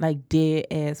 like dead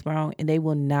ass wrong, and they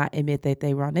will not admit that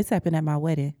they wrong. This happened at my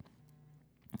wedding.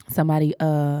 Somebody,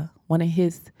 one of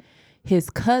his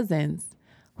cousins,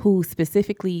 who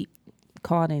specifically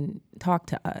called and talked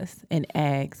to us and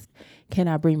asked, can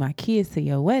I bring my kids to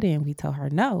your wedding? We told her,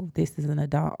 no, this is an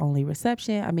adult only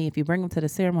reception. I mean, if you bring them to the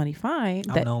ceremony, fine.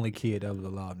 I'm the only kid that was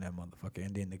allowed in that motherfucker,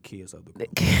 and then the kids of the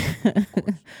group.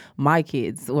 My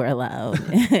kids were allowed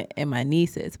and my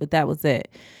nieces, but that was it.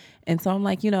 And so I'm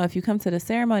like, you know, if you come to the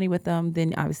ceremony with them,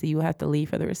 then obviously you will have to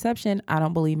leave for the reception. I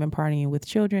don't believe in partying with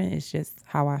children. It's just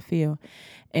how I feel.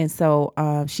 And so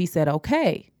she said,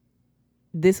 okay.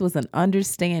 This was an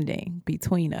understanding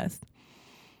between us.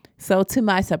 So to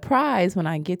my surprise, when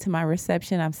I get to my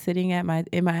reception, I'm sitting at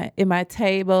in my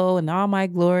table and all my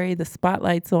glory, the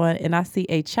spotlight's on, and I see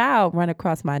a child run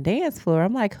across my dance floor.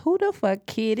 I'm like, who the fuck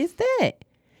kid is that?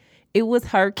 It was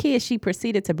her kid. She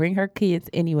proceeded to bring her kids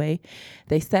anyway.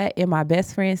 They sat in my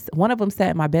best friend's, one of them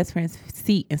sat in my best friend's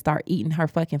seat and started eating her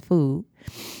fucking food.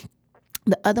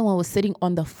 The other one was sitting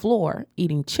on the floor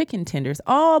eating chicken tenders,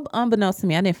 all unbeknownst to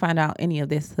me. I didn't find out any of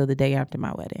this till the day after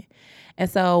my wedding. And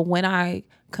so when I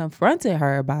confronted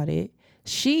her about it,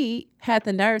 she had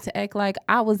the nerve to act like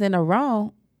I was in the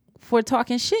wrong for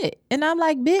talking shit. And I'm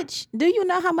like, bitch, do you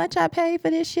know how much I paid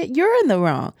for this shit? You're in the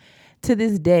wrong. To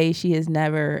this day, she has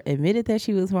never admitted that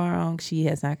she was wrong. She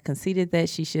has not conceded that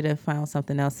she should have found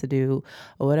something else to do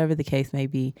or whatever the case may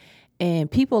be. And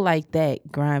people like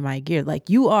that grind my gear. Like,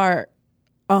 you are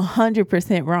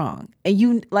 100% wrong. And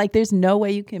you, like, there's no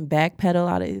way you can backpedal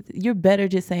out of it. You're better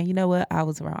just saying, you know what, I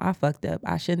was wrong. I fucked up.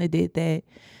 I shouldn't have did that.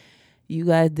 You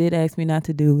guys did ask me not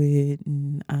to do it.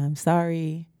 And I'm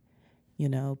sorry. You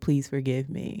know, please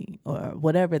forgive me, or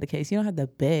whatever the case. You don't have to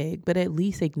beg, but at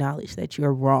least acknowledge that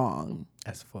you're wrong.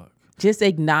 As fuck. Just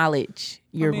acknowledge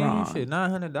you're wrong. Shit,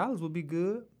 $900 would be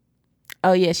good.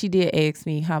 Oh, yeah, she did ask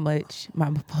me how much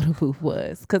my photo booth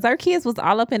was. Because our kids was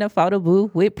all up in a photo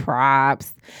booth with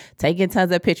props, taking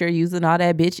tons of pictures, using all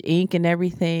that bitch ink and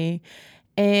everything.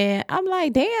 And I'm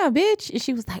like, damn, bitch. And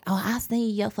she was like, oh, I'll send you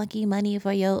your fucking money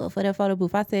for the photo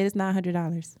booth. I said, it's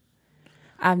 $900.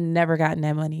 I've never gotten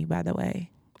that money, by the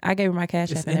way. I gave her my cash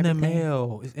It's app and in the everything.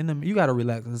 mail. It's in the. You gotta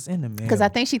relax. It's in the mail. Because I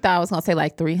think she thought I was gonna say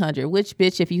like $300. Which,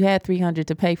 bitch, if you had $300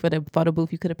 to pay for the photo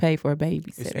booth, you could have paid for a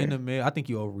babysitter. It's in the mail. I think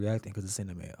you overreacting because it's in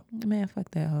the mail. Man,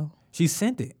 fuck that hoe. She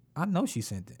sent it. I know she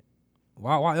sent it.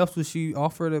 Why else would she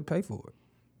offer to pay for it?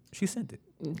 She sent it.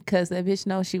 Because that bitch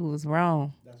knows she was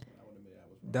wrong.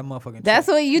 That motherfucking. That's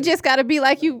what you just gotta be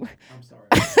like. You. I'm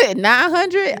sorry.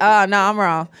 900? Oh no, I'm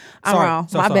wrong. I'm Sorry. wrong.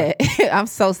 So My sorry. bad. I'm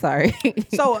so sorry.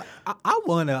 So I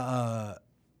wanna.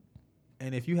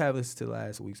 And if you have listened to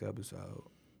last week's episode,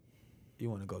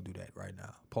 you wanna go do that right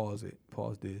now. Pause it.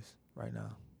 Pause this right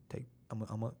now. I'm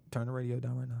gonna turn the radio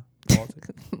down right now. Pause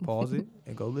it. Pause it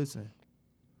and go listen.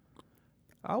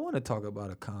 I want to talk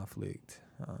about a conflict.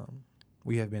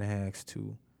 We have been asked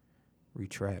to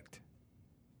retract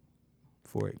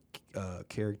for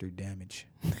character damage.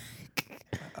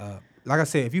 Like I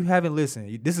said, if you haven't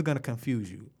listened, this is going to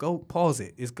confuse you. Go pause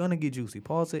it. It's going to get juicy.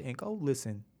 Pause it and go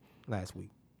listen last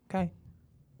week. Okay?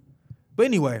 But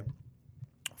anyway,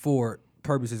 for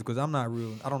purposes, because I'm not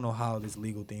real, I don't know how this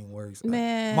legal thing works.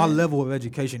 Man. My level of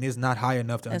education is not high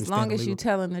enough to As understand long as legal. you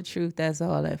telling the truth, that's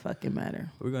all that fucking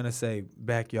matter. We're going to say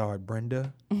Backyard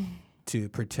Brenda to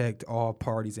protect all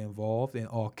parties involved and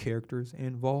all characters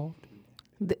involved.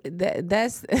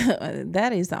 That's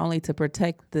that is only to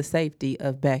protect the safety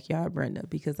of Backyard Brenda,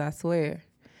 because I swear,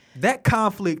 That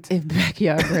conflict, if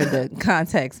Backyard Brenda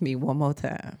contacts me one more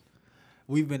time,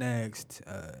 we've been asked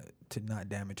to not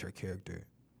damage her character,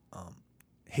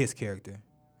 his character,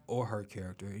 or her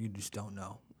character. You just don't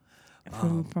know.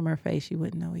 From her face, you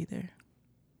wouldn't know either.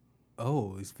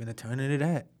 Oh, it's finna turn into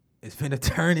that. It's finna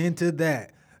turn into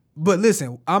that. But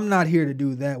listen, I'm not here to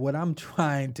do that. What I'm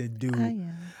trying to do,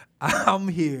 I'm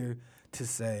here to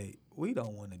say we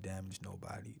don't want to damage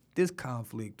nobody. This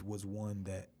conflict was one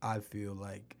that I feel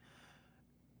like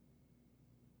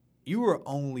you were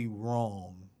only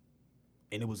wrong,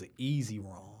 and it was an easy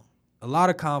wrong. A lot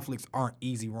of conflicts aren't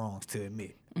easy wrongs to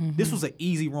admit. This was an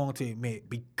easy wrong to admit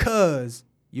because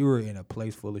you were in a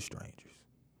place full of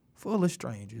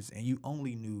strangers, and you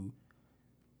only knew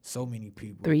so many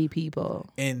people. 3 people.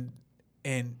 And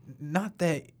not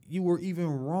that you were even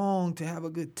wrong to have a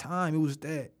good time. It was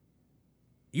that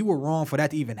you were wrong for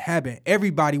that to even happen.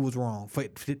 Everybody was wrong for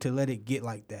to let it get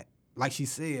like that. Like she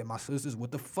said, my sisters,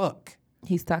 what the fuck?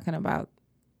 He's talking about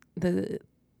the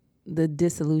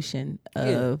dissolution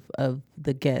of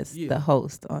the guest, the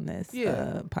host on this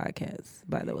podcast,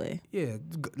 by the way. Yeah,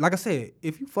 like I said,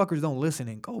 if you fuckers don't listen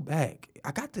and go back,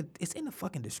 it's in the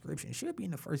fucking description. It should be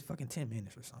in the first fucking 10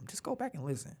 minutes or something. Just go back and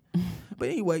listen. But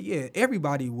anyway, yeah,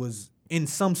 everybody was in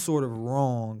some sort of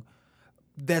wrong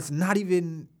that's not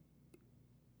even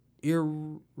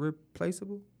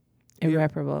irreplaceable.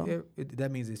 Irreparable. That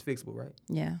means it's fixable, right?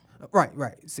 Yeah.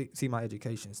 Right. See, my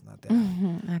education's not that.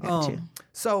 I got you.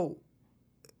 So,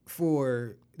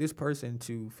 for this person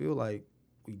to feel like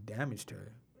we damaged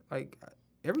her, like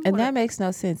everyone, And that makes no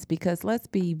sense because let's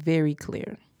be very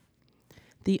clear.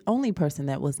 The only person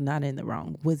that was not in the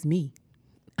wrong was me.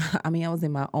 I mean, I was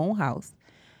in my own house.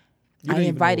 You didn't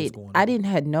even know what was going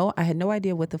on. I had no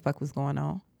idea what the fuck was going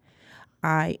on.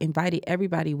 I invited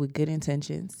everybody with good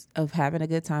intentions of having a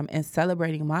good time and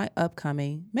celebrating my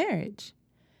upcoming marriage.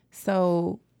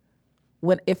 So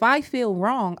if I feel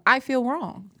wrong, I feel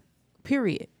wrong,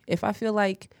 period. If I feel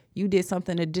like you did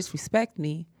something to disrespect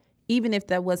me, even if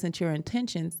that wasn't your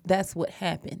intentions, that's what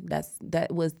happened.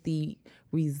 That was the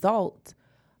result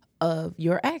of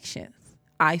your actions.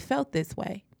 I felt this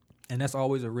way. And that's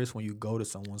always a risk when you go to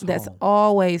someone's That's home.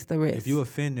 always the risk. If you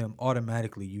offend them,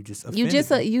 automatically you just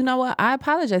offend you know what? I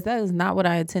apologize. That is not what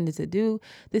I intended to do.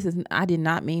 I did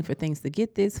not mean for things to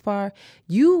get this far.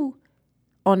 You,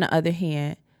 on the other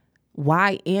hand,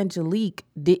 why Angelique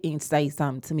didn't say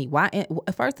something to me?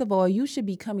 First of all, you should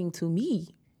be coming to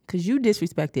me because you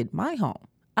disrespected my home.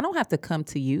 I don't have to come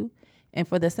to you. And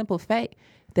for the simple fact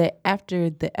that after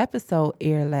the episode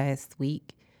aired last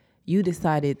week, you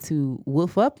decided to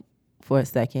woof up for a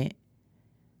second,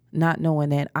 not knowing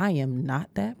that I am not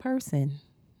that person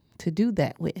to do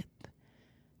that with.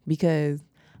 Because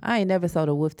I ain't never sold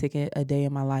a wolf ticket a day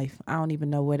in my life. I don't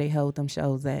even know where they hold them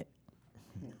shows at.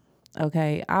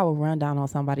 Okay, I will run down on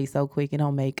somebody so quick it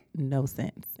don't make no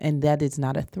sense. And that is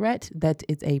not a threat. That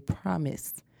is a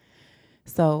promise.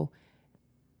 So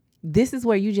this is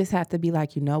where you just have to be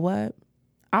like, you know what?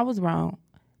 I was wrong.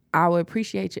 I would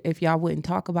appreciate you if y'all wouldn't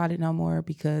talk about it no more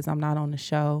because I'm not on the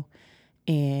show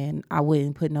and I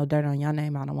wouldn't put no dirt on your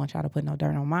name. I don't want y'all to put no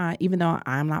dirt on mine. Even though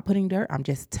I'm not putting dirt, I'm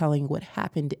just telling what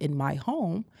happened in my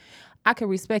home. I can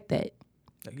respect that.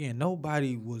 Again,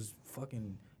 nobody was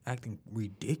fucking acting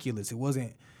ridiculous. It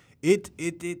wasn't.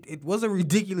 It was a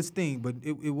ridiculous thing, but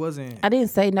it wasn't. I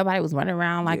didn't say nobody was running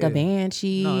around like a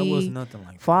banshee. No, it was nothing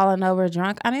like that. Falling over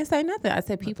drunk. I didn't say nothing. I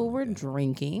said people were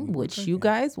drinking, which you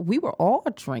guys, we were all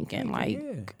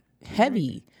drinking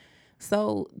heavy.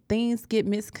 So things get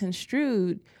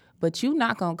misconstrued, but you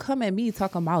not going to come at me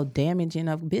talking about damaging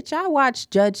of bitch. I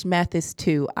watched Judge Mathis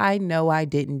too. I know I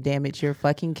didn't damage your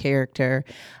fucking character.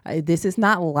 This is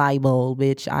not libel,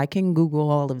 bitch. I can Google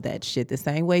all of that shit. The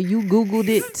same way you Googled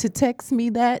it to text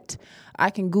me that, I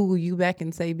can Google you back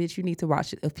and say, bitch, you need to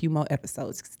watch a few more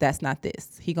episodes. 'Cause that's not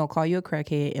this. He gonna call you a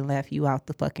crackhead and laugh you out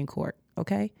the fucking court.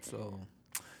 Okay? So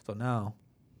now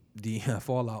the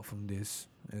fallout from this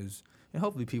is, and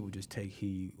hopefully people just take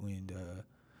heed when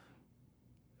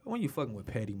you fucking with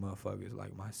petty motherfuckers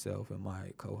like myself and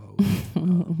my co-host,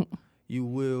 you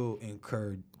will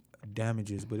incur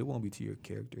damages, but it won't be to your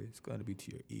character. It's going to be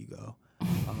to your ego.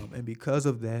 And because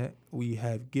of that, we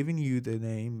have given you the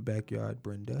name Backyard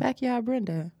Brenda. Backyard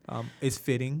Brenda. It's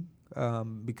fitting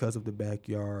because of the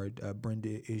backyard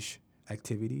Brenda-ish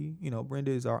activity. You know,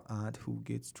 Brenda is our aunt who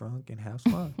gets drunk and has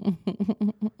fun.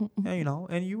 And,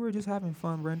 and you were just having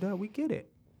fun, Brenda. We get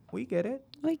it. We get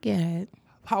it.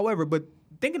 However, but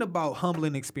thinking about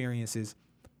humbling experiences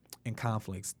and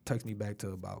conflicts takes me back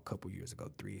to about a couple years ago,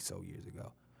 3 so years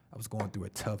ago. I was going through a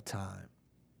tough time.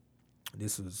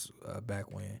 This was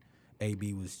back when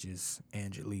AB was just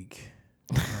Angelique.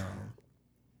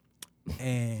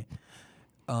 And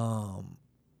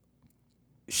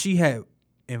she had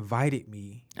invited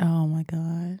me oh my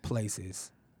God.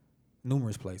 places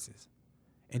numerous places.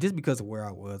 And just because of where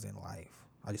I was in life,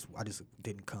 I just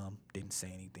didn't come, didn't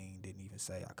say anything, didn't even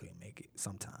say I couldn't make it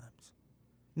sometimes.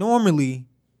 Normally,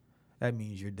 that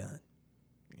means you're done.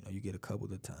 You know, you get a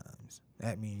couple of times.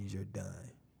 That means you're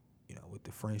done. You know, with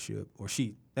the friendship, or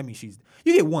that means you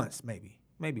get once, maybe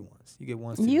once. You get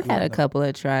once. You had a couple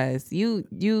of tries. You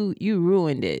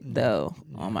ruined it though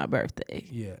on my birthday.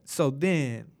 Yeah. So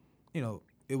then, you know,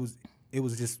 it was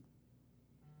just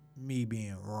me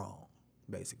being wrong,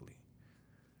 basically.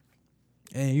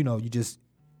 And you know,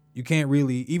 you can't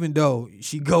really, even though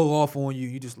she go off on you,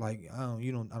 you just like, I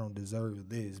don't deserve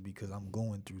this because I'm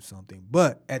going through something.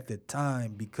 But at the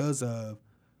time, because of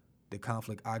the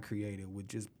conflict I created with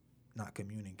just not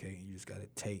communicating, you just got to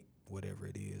take whatever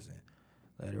it is and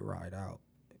let it ride out.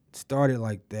 It started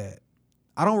like that.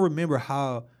 I don't remember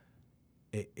how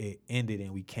it ended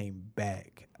and we came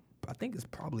back. I think it's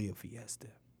probably a fiesta.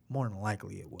 More than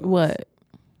likely it was. What?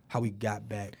 How we got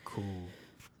back cool.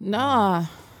 Nah.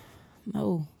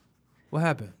 No. What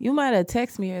happened? You might have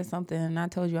texted me or something and I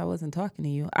told you I wasn't talking to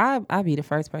you. I'd be the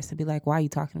first person to be like, why are you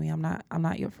talking to me? I'm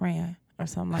not your friend or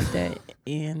something like that.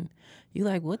 And you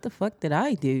like, what the fuck did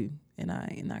I do? And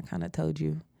I kind of told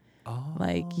you. Oh.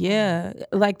 Like, yeah.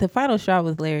 Like the final straw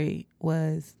with Larry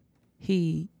was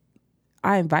I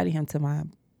invited him to my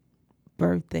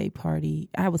birthday party.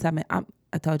 I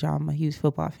told y'all I'm a huge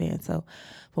football fan. So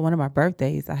for one of my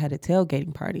birthdays, I had a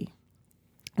tailgating party.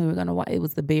 We were gonna watch. It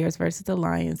was the Bears versus the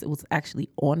Lions. It was actually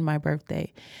on my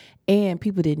birthday, and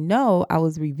people didn't know I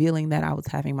was revealing that I was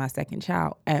having my second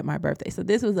child at my birthday. So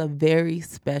this was a very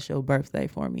special birthday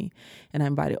for me, and I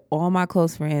invited all my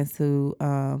close friends to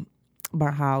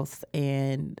my house,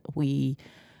 and we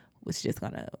was just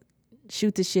gonna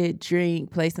shoot the shit,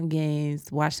 drink, play some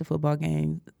games, watch the football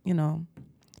game, you know.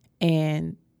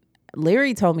 And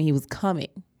Larry told me he was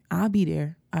coming. I'll be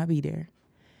there.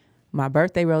 My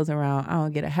birthday rolls around. I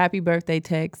don't get a happy birthday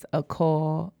text, a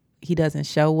call. He doesn't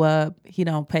show up. He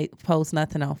don't post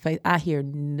nothing on Facebook. I hear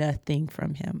nothing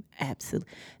from him. Absolutely.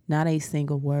 Not a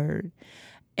single word.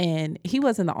 And he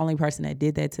wasn't the only person that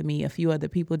did that to me. A few other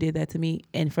people did that to me.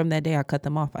 And from that day, I cut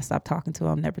them off. I stopped talking to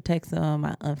him, never text him.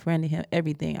 I unfriended him,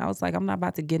 everything. I was like, I'm not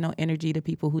about to give no energy to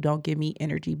people who don't give me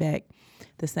energy back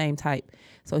the same type.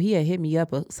 So he had hit me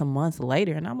up some months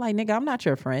later. And I'm like, nigga, I'm not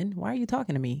your friend. Why are you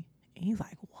talking to me? And he's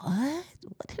like, what?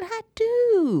 What did I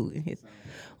do?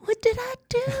 What did I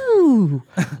do?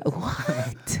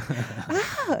 What?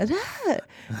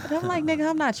 And I'm like, nigga,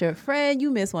 I'm not your friend.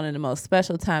 You missed one of the most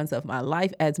special times of my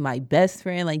life as my best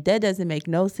friend. Like, that doesn't make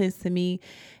no sense to me.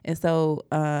 And so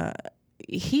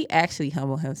he actually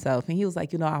humbled himself. And he was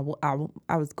like, you know,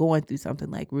 I was going through something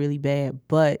like really bad,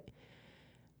 but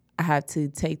I have to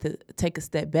take a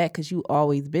step back because you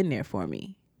always been there for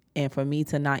me. And for me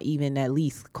to not even at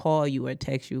least call you or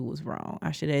text you was wrong.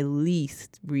 I should at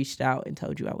least reached out and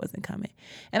told you I wasn't coming.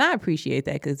 And I appreciate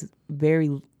that because very,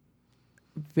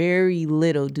 very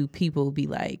little do people be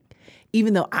like,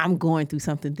 even though I'm going through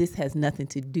something, this has nothing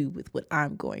to do with what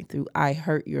I'm going through. I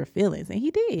hurt your feelings. And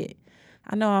he did.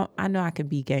 I know I can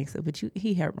be gangster, but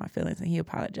he hurt my feelings and he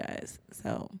apologized.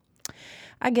 So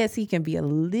I guess he can be a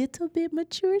little bit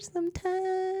mature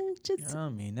sometimes. I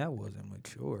mean, that wasn't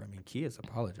mature. I mean, kids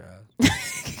apologize.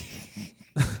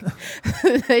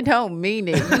 They don't mean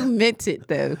it. You meant it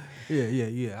though.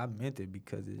 Yeah. I meant it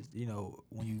because it's, you know,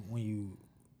 when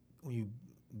you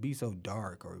be so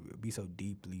dark or be so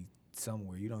deeply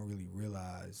somewhere, you don't really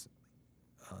realize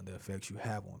the effects you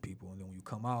have on people. And then when you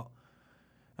come out,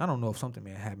 I don't know if something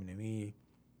may happen to me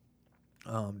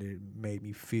that made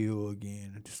me feel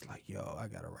again just like, yo, I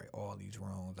gotta right all these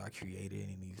wrongs I created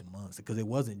in these months, because it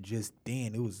wasn't just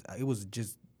then. It was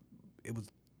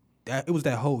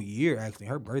that whole year. Actually,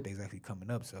 her birthday's actually coming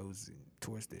up, so it was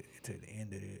towards the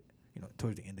end of it, you know,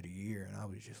 towards the end of the year, and I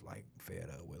was just like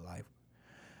fed up with life.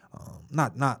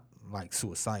 Not like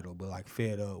suicidal, but like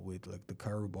fed up with like the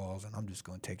curveballs, and I'm just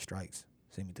gonna take strikes.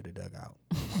 Send me to the dugout.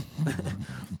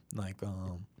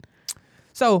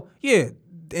 So yeah,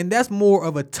 and that's more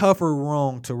of a tougher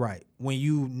wrong to right when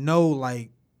you know, like,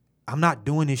 I'm not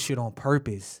doing this shit on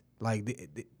purpose. Like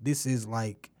this is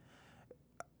like,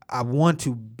 I want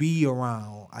to be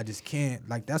around, I just can't.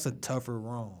 Like, that's a tougher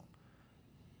wrong.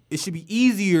 It should be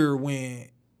easier when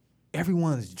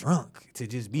everyone's drunk to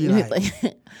just be like,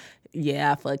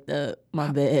 yeah, I fucked up.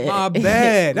 My bad. My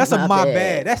bad. That's a my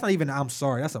bad. That's not even I'm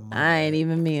sorry. That's a my bad. I ain't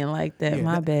even mean like that. Yeah,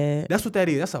 my bad. That's what that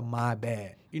is. That's a my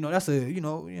bad. You know, that's a, you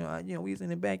know, we was in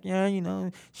the backyard, you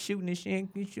know, shooting the shit,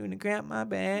 shooting the crap, my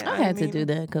bad. I had to do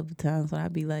that a couple times when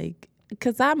I'd be like,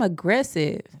 because I'm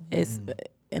aggressive.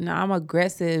 And I'm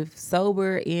aggressive,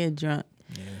 sober and drunk.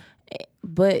 Yeah.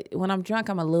 But when I'm drunk,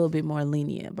 I'm a little bit more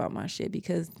lenient about my shit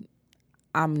because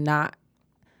I'm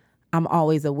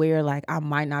always aware, like, I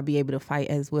might not be able to fight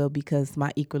as well because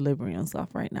my equilibrium's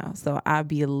off right now. So I'd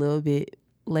be a little bit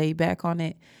laid back on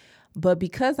it. But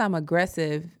because I'm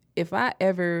aggressive, if I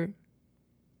ever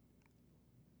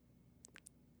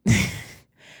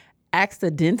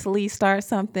accidentally start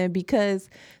something, because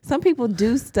some people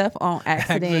do stuff on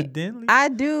accident. Accidentally? I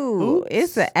do. Oops.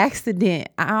 It's an accident.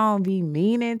 I don't be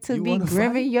meaning to You be wanna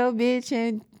grimming fight? your bitch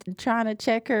and trying to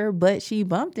check her, but she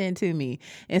bumped into me.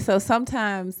 And so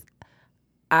sometimes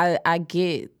I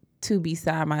get too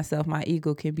beside myself. My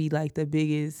ego can be like the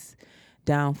biggest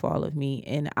downfall of me.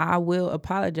 And I will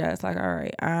apologize. Like, all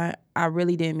right, I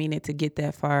really didn't mean it to get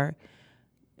that far.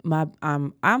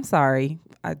 I'm sorry.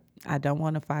 I don't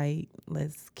want to fight.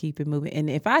 Let's keep it moving. And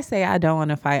if I say I don't want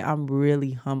to fight, I'm really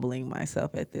humbling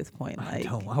myself at this point. Like,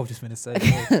 I was just gonna say.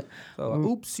 That. So,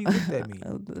 oops, she looked at me.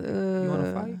 You want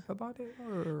to fight about it?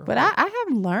 Or? But I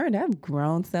have learned. I've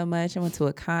grown so much. I went to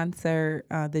a concert,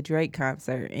 the Drake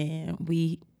concert, and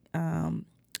we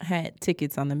had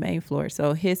tickets on the main floor.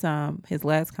 So his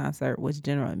last concert was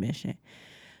general admission.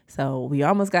 So we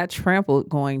almost got trampled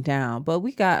going down, but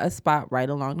we got a spot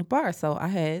right along the bar. So I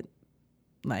had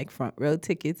like front row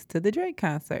tickets to the Drake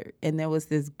concert. And there was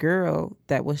this girl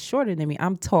that was shorter than me.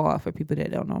 I'm tall, for people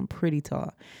that don't know. I'm pretty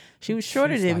tall. She was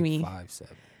shorter She's than like me. 5'7".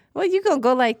 Well, you gonna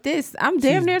go like this. I'm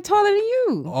damn near taller than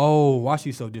you. Oh, why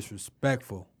she so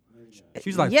disrespectful?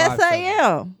 She's like Yes, 5'7". I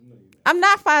am. I'm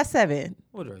not 5'7".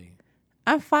 What are you?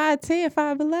 I'm 5'10",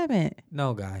 5'11".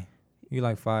 No, guy. You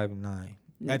like 5'9".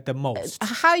 At the most.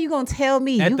 How you gonna tell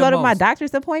me? At You the go to my most.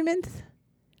 doctor's appointments?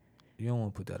 You don't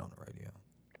want to put that on the radio.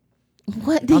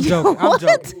 What do I'm you joking. I'm want?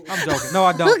 joking. I'm joking. No,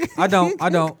 I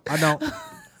don't.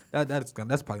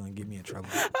 That's probably gonna get me in trouble.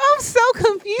 I'm so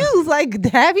confused. Like,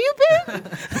 have you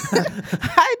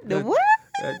been? What?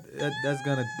 That's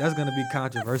gonna be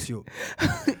controversial.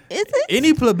 Is it?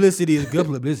 Any publicity is good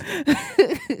publicity.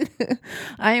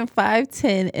 I am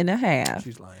 5'10" and a half.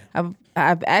 She's lying.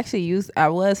 I've actually I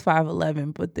was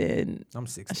 5'11", but then I'm I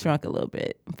 6'3". shrunk a little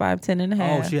bit. 5'10" and a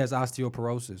half. Oh, she has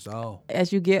osteoporosis. Oh,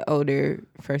 As you get older,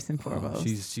 first and foremost.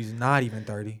 she's not even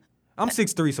 30. I'm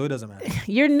 6'3", so it doesn't matter.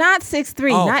 You're not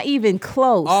 6'3", Oh. not even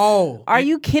close. Oh, Are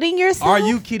you kidding yourself? Are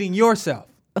you kidding yourself?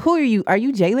 Who are you? Are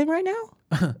you Jalen right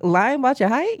now? Lying about your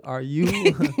height? Are you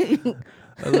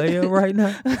Alea right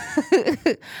now?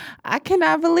 I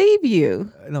cannot believe you.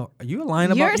 No, you're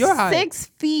lying You're about your height. 6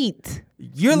 feet.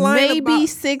 You're lying Maybe about.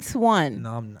 6'1".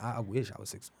 No, I wish I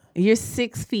was 6'1". You're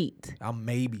 6 feet. I'm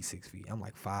maybe 6 feet. I'm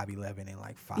like 5'11" and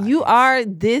like 5. You are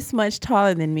this much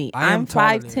taller than me. I am I'm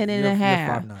taller than 5'10" you. and You're a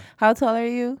half. 5'9". How tall are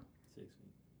you? 6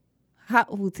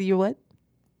 feet. So you're what?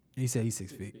 He said he's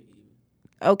 6 feet.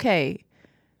 Okay.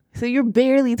 So you're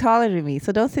barely taller than me.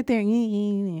 So don't sit there.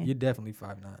 You're definitely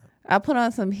 5'9". I put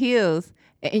on some heels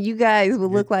and you guys will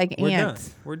look like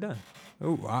ants. We're done.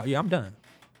 Oh, yeah, I'm done.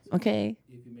 Okay.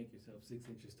 If you make yourself 6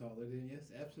 inches taller, then yes,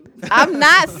 absolutely. I'm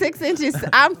not 6 inches.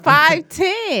 I'm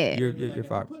 5'10". You're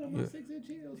 5.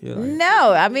 You're like,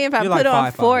 No, I mean if I You're put like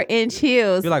on 5'5". 4-inch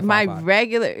heels, You're like my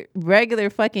 5'5". regular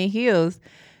fucking heels,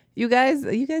 you guys are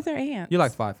ants. you're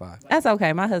like 5'5". That's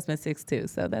okay. My husband's 6'2",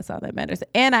 so that's all that matters.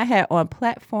 And I had on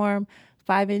platform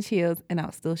 5-inch heels, and I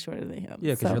was still shorter than him.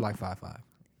 Yeah, because So you're like 5'5".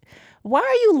 why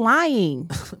are you lying?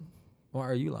 Why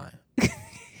are you lying?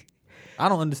 I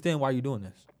don't understand why you're doing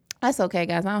this. That's okay,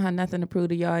 guys. I don't have nothing to prove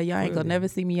to y'all. Y'all ain't gonna Really? never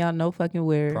see me out no fucking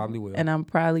where. Probably will. And I'm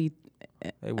probably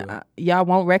They will. y'all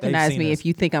won't recognize seen me us. if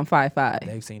you think I'm 5'5".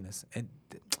 They've seen this. And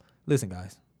listen,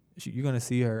 guys, you're gonna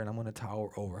see her, and I'm gonna tower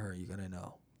over her. You're gonna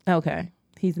know. Okay.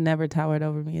 He's never towered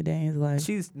over me a day in his life.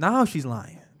 She's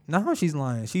lying. Now she's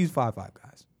lying. She's 5'5",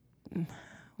 guys.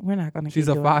 We're not gonna. She's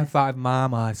keep a doing this. 5'5"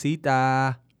 mama.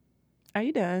 Sita Are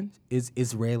you done? is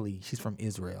Israeli. She's from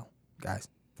Israel, guys.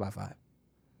 5'5".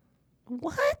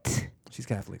 What? She's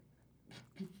Catholic.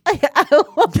 I'm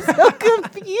so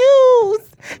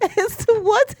confused as to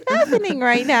what's happening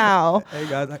right now. Hey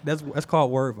guys, that's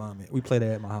called word vomit. We play that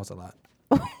at my house a lot.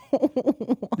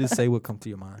 Just say what comes to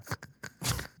your mind.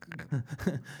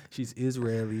 She's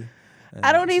Israeli. and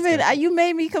I don't she's even. Catholic. You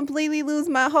made me completely lose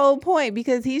my whole point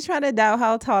because he's trying to doubt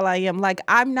how tall I am. Like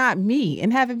I'm not me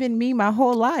and haven't been me my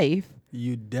whole life.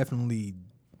 You definitely.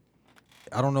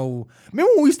 I don't know. Remember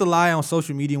when we used to lie on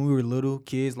social media when we were little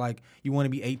kids? Like you want to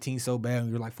be 18 so bad when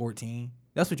you're like 14.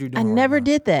 That's what you're I doing. right never now.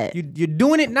 did that. You're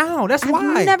doing it now. That's why.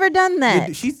 I've never done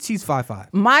that. She's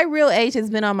 5'5". My real age has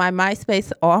been on my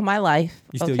MySpace all my life.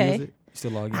 You still okay? use it? You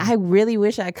still log in? I really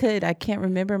wish I could. I can't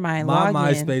remember my My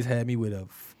login. MySpace had me with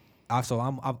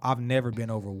I've never been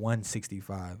over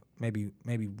 165, maybe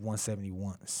 170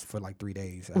 once for like 3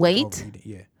 days. After Weight? overeating.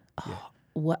 Yeah.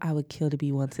 What I would kill to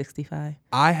be 165.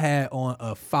 I had on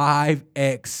a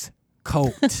 5X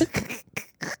coat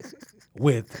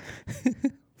with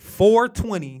 4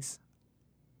 20s,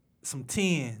 some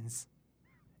 10s,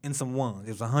 and some ones.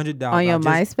 It was $100. On your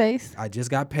MySpace? I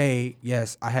just got paid.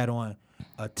 Yes, I had on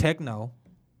a Techno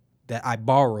that I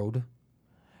borrowed.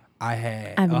 I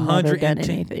had I've never done 110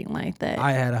 anything like that.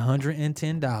 I had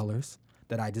 $110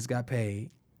 that I just got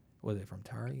paid. Was it from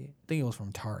Target? I think it was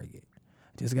from Target.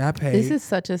 Just got paid. This is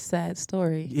such a sad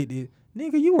story. It is.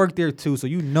 Nigga, you work there too, so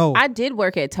you know. I did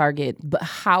work at Target, but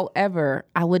however,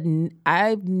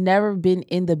 I've never been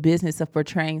in the business of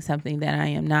portraying something that I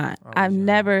am not. I've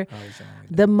never.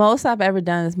 The most I've ever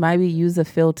done is maybe use a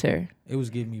filter. It was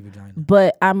giving me vagina.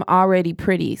 But I'm already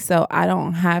pretty, so I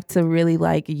don't have to really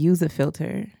like use a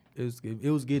filter. It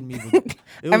was getting me.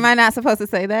 Am I not supposed to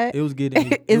say that? It was getting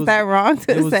me. Is that wrong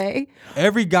to say?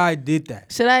 Every guy did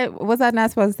that. Was I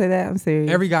not supposed to say that? I'm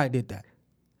serious. Every guy did that.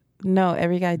 No,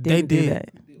 every guy did do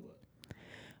that.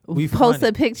 We post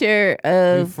a picture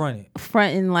of fronted.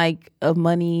 fronting like of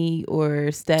money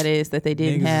or status that they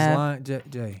didn't Niggas have. is lying.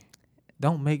 Jay,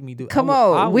 don't make me do it. Come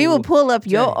on, we will pull up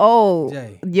your old.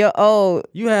 You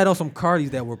had on some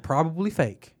Cardis that were probably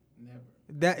fake.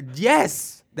 Never.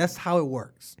 That's how it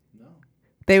works. No.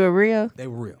 They were real? They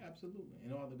were real. Absolutely.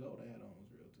 And all the gold I had on was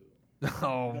real too.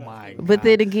 Oh my God. But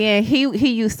then again, he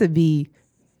used to be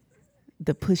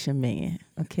the pusher man,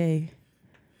 okay?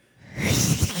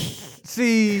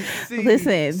 Listen,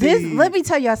 let me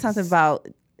tell y'all something about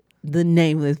the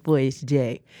nameless voice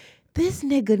Jay. This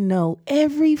nigga know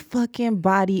every fucking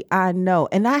body I know,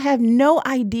 and I have no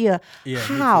idea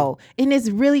how. And it's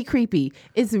really creepy.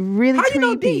 It's really creepy. You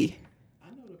know D?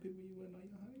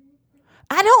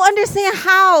 I don't understand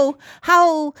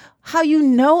how you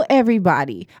know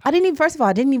everybody. First of all,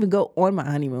 I didn't even go on my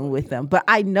honeymoon with them, but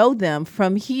I know them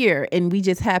from here, and we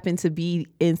just happened to be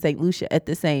in St. Lucia at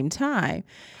the same time.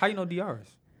 How you know DRs?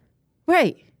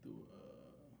 Right.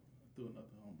 Through another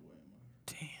homeboy.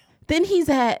 Damn. Then he's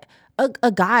at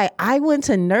a guy I went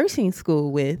to nursing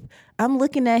school with. I'm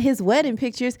looking at his wedding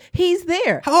pictures. He's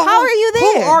there. How are you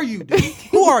there? Who are you, dude?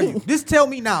 Who are you? Just tell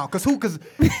me now, cause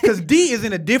D is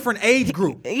in a different age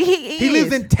group. He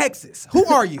lives in Texas. Who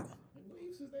are you?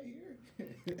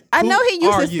 I know he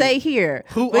used to stay here,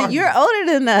 but you're older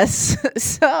than us.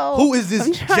 So who is this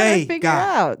I'm trying Jay to figure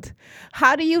guy? out.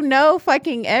 How do you know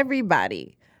fucking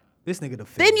everybody? This nigga the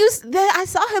Then I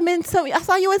saw him in I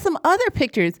saw you in some other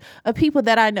pictures of people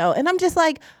that I know, and I'm just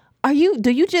like, do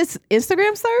you just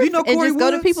Instagram surf you know and Corey just go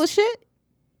to Woods? people's shit?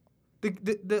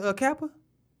 The Kappa?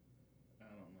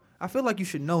 I feel like you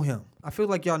should know him. I feel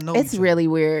like y'all know. It's really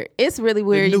weird. It's really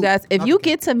weird, you guys. If you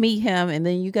get to meet him and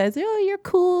then you guys, you're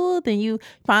cool, then you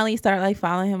finally start like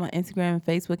following him on Instagram and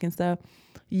Facebook and stuff,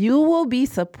 you will be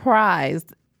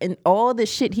surprised in all the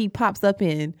shit he pops up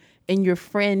in your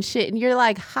friend shit. And you're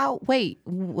like, how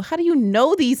do you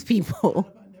know these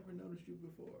people?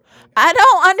 I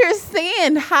don't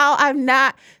understand how I've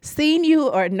not seen you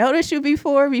or noticed you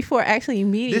before actually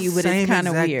meeting you, but it's kind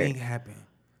of weird. This same thing happened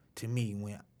to me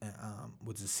when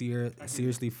was a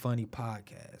seriously funny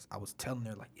podcast. I was telling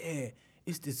her like,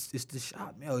 it's the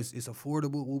shop, man. It's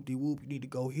affordable. Whoop de whoop. You need to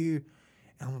go here.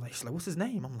 And I'm like, she's like, what's his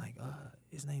name? I'm like,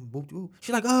 his name whoop de whoop.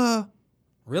 She's like,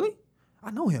 really?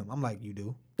 I know him. I'm like, you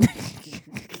do?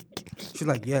 She's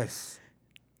like, yes,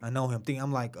 I know him.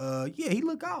 I'm like, yeah, he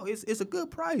look out. It's a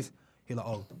good price. He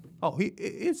like,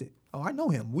 is it? Oh, I know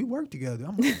him. We work together.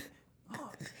 I'm like,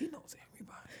 he knows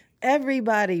everybody.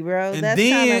 Everybody, bro. And that's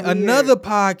then another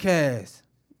podcast.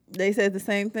 They said the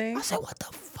same thing. I said, what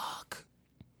the fuck?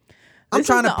 I'm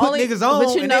trying to put niggas on,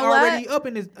 but you and know they already up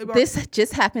in this. This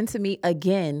just happened to me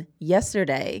again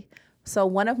yesterday. So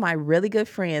one of my really good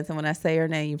friends, and when I say her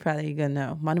name, you probably gonna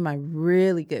know. One of my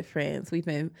really good friends. We've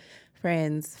been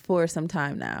friends for some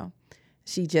time now.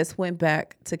 She just went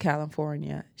back to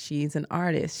California. She's an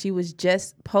artist. She was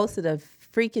just posted a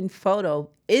freaking photo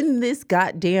in this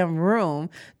goddamn room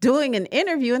doing an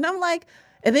interview, and I'm like,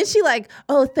 and then she like,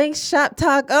 oh, thanks Shop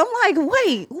Talk. I'm like,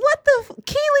 wait, what the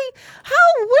Keely?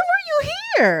 When were you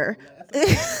here?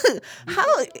 How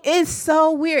it's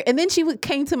so weird. And then she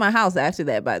came to my house after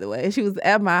that, by the way. She was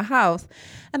at my house,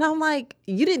 and I'm like,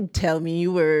 you didn't tell me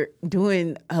you were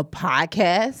doing a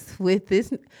podcast with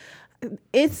this.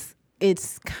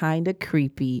 It's kind of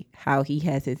creepy how he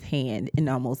has his hand in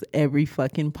almost every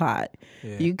fucking pot.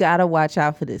 Yeah. You gotta watch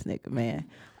out for this nigga, man.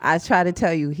 I try to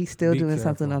tell you, he's still doing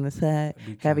something on the side.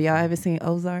 Have y'all ever seen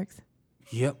Ozarks?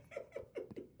 Yep.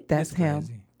 That's him.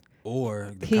 Crazy.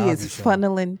 Or the He Cosby is Show.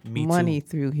 funneling Me money Too.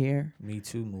 through here. Me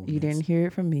Too movements. You didn't hear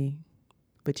it from me,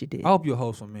 but you did. I hope you're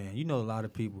wholesome, man. You know a lot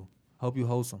of people. Hope you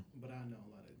wholesome. But I know a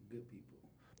lot of good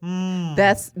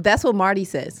people. That's what Marty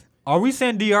says. Are we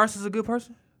saying D. Arce is a good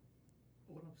person?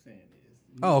 What I'm saying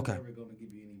is, Oh, okay. never going to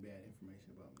give you any bad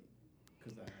information about me.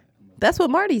 Because That's what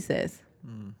Marty says.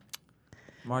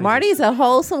 Marty's Marty's a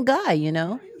wholesome guy, you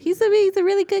know. He's a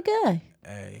really good guy.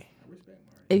 Hey,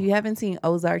 If you haven't seen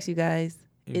Ozarks, you guys,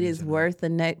 He it is is in worth the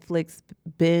Netflix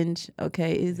binge.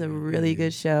 Okay, it is a really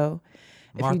good show.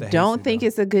 Martha If you hates don't it, think though.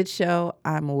 it's a good show,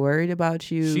 I'm worried about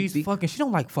you. she's fucking. She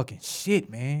don't like fucking shit,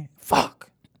 man. Fuck.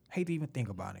 Hate to even think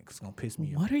about it. 'Cause it's gonna piss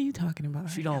me off. What are you talking about?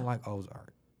 She don't like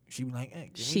Ozark. She be like,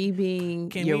 hey, She being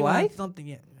can your we like wife? something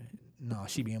yet? No,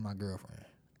 she being my girlfriend.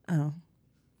 Oh.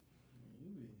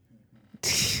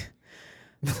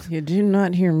 You did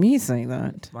not hear me say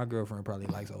that. My girlfriend probably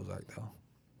likes Ozark though.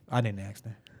 I didn't ask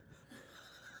her.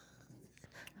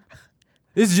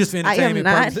 This is just for I am entertainment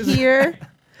not purposes. here.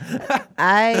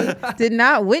 I did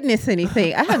not witness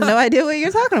anything. I have no idea what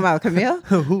you're talking about, Camille.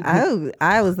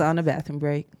 I was on a bathroom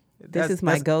break. This is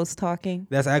my ghost talking.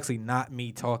 That's actually not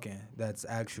me talking. That's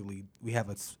actually we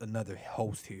have another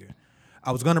host here.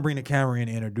 I was gonna bring the camera in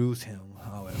and introduce him.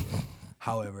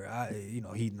 However,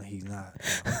 he's not.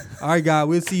 All right, guys,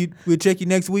 we'll see you. We'll check you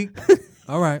next week.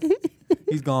 All right,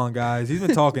 he's gone, guys. He's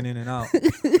been talking in and out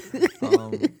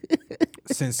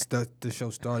since the show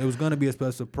started. It was gonna be a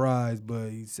special surprise, but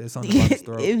he said something about his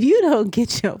throat. If you don't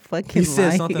get your fucking He said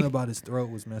life. something about his throat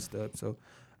was messed up, so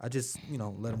I just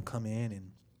let him come in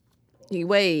and.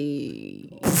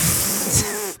 Wait.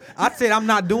 I said I'm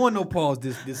not doing no pause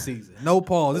this season. No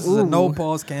pause. This is a no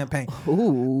pause campaign.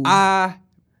 Ooh. I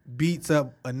beats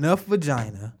up enough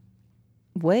vagina.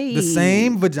 Wait. The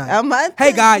same vagina. I'm not-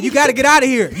 Hey, guy, you got to get out of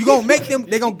here. You gonna make them?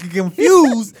 They gonna get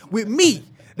confused with me.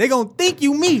 They gonna think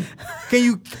you me.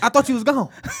 I thought you was gone.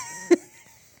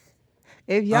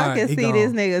 If y'all All right, can he see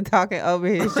this gone. nigga talking over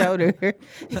his shoulder,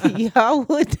 y'all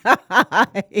would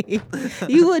die. You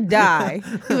would die.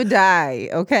 You would die,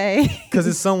 okay? Cause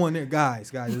there's someone there,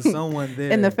 guys. There's someone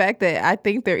there. And the fact that I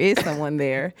think there is someone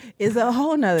there is a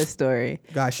whole nother story.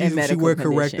 Guys, and she medical wear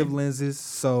condition. corrective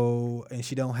lenses, and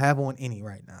she don't have on any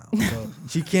right now, so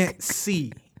she can't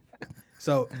see.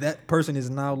 So that person is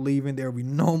now leaving. There will be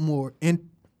no more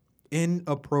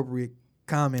inappropriate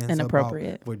comments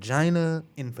Inappropriate. about vagina,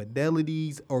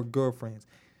 infidelities, or girlfriends.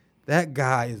 That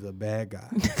guy is a bad guy.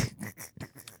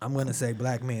 I'm gonna say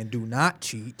black men do not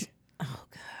cheat. Oh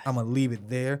God. I'm gonna leave it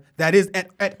there. That is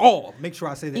at all. Make sure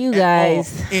I say that. You at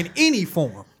guys. all, in any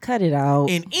form. Cut it out.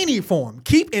 In any form.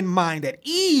 Keep in mind that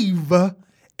Eve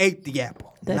ate the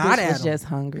apple, That not bitch Adam. was just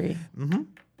hungry.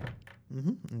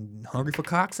 Hungry for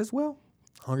cocks as well.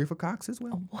 Hungry for cocks as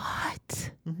well.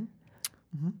 What?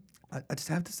 I just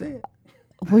have to say it.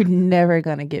 We're never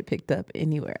gonna get picked up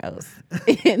anywhere else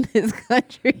in this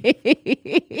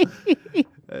country.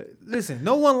 Listen,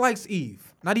 no one likes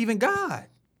Eve. Not even God.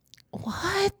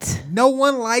 What? No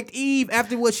one liked Eve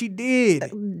after what she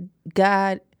did.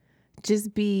 God,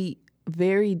 just be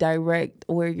very direct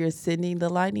where you're sending the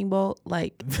lightning bolt.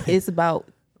 Like it's about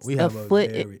We a have a foot,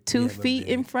 very- we 2 have a feet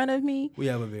in very- front of me. We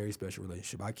have a very special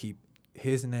relationship. I keep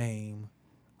his name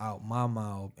out my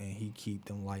mouth, and he keep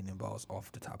them lightning bolts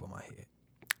off the top of my head.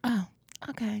 Oh,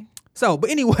 okay. So, but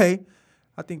anyway,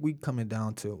 I think we coming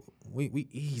down to we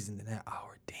easing in that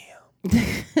hour.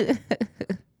 Damn.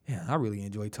 Yeah, I really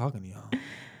enjoy talking to y'all.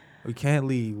 We can't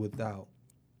leave without.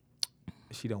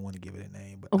 She don't want to give it a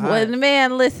name, but Well,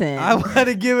 man, listen. I want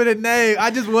to give it a name.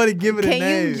 I just want to give it a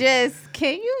name.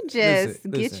 Can you just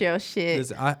get Listen, your shit?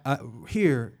 Listen, I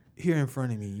here in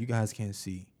front of me, you guys can't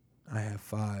see. I have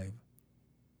 5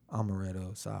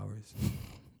 amaretto sours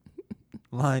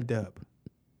lined up.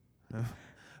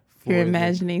 You're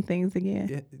imagining things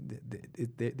again.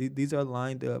 These are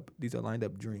lined up. These are lined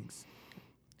up drinks,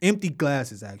 empty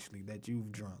glasses actually that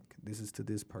you've drunk. This is to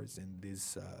this person.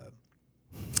 This.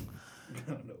 I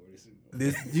don't know where this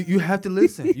is. You have to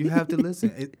listen. You have to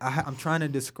listen. I'm trying to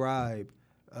describe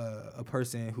a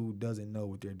person who doesn't know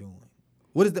what they're doing.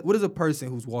 What is a person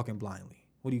who's walking blindly?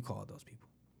 What do you call those people?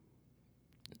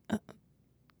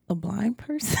 A blind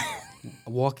person?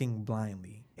 Walking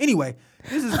blindly. Anyway,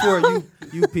 this is for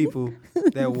you people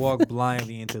that walk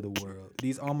blindly into the world.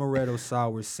 These amaretto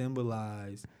sours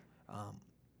symbolize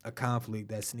a conflict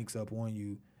that sneaks up on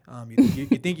you. You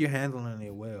think you're handling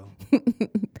it well,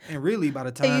 and really by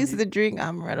the time I used to drink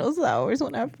amaretto sours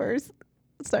when I first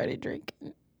started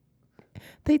drinking.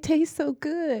 They taste so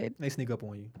good. they sneak up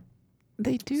on you.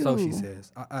 They do. So she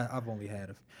says. I've only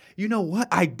had You know what?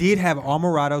 I did have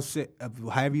amaretto.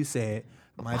 However you say it.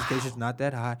 My education's not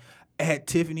that high. at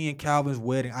Tiffany and Calvin's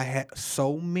wedding, I had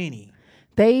so many.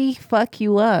 They fuck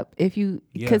you up if you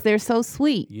Yeah. because they're so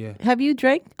sweet. Yeah. Have you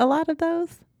drank a lot of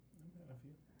those?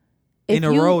 In If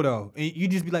a you- row, though. And you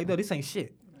just be like, no, this ain't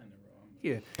shit.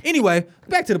 Yeah. Anyway,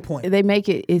 back to the point. They make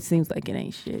it. It seems like it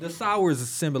ain't shit. The sours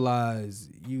symbolize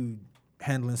you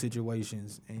handling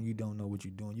situations and you don't know what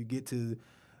you're doing. You get to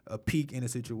a peak in a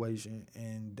situation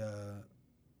and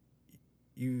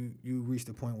you reach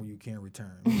the point where you can't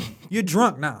return. You're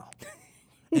drunk now.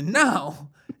 And now,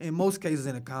 in most cases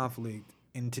in a conflict,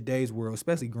 in today's world,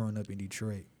 especially growing up in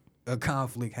Detroit, a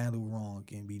conflict handled wrong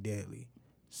can be deadly.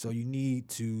 So you need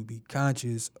to be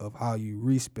conscious of how you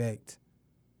respect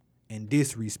and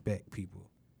disrespect people.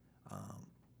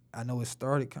 I know it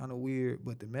started kind of weird,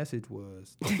 but the message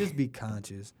was just be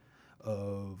conscious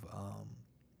of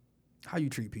how you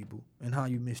treat people and how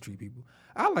you mistreat people.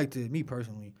 Me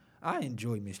personally, I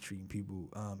enjoy mistreating people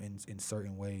in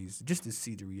certain ways just to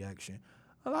see the reaction.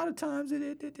 A lot of times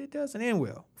it doesn't end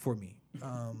well for me.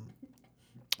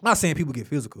 Not saying people get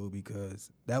physical because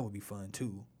that would be fun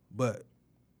too, but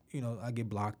I get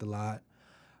blocked a lot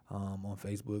on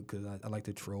Facebook because I like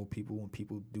to troll people when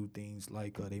people do things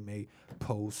like they may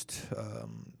post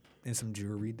in some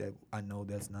jewelry that I know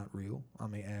that's not real. I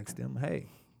may ask them, hey,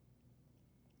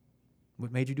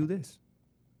 what made you do this?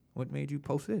 What made you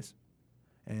post this?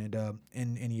 And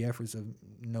in any efforts of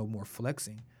no more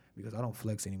flexing, because I don't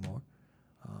flex anymore.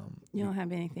 You don't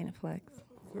have anything to flex.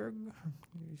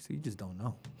 You just don't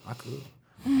know. I could.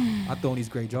 I throw in these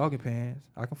great jogging pants.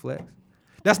 I can flex.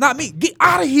 That's not me. Get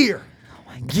out of here.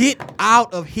 Get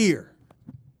out of here.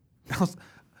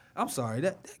 I'm sorry.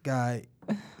 That guy.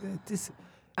 Listen.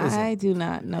 I do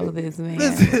not know this man.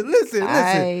 Listen.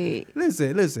 I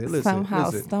Listen. somehow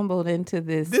listen. stumbled into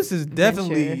this. This is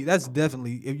definitely. venture. That's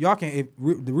definitely. If y'all can,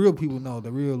 the real people know,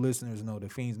 the real listeners know, the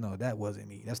fiends know, that wasn't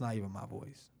me. That's not even my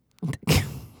voice.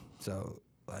 So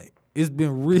it's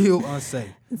been real unsafe.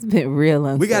 It's been real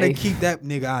unsafe. We got to keep that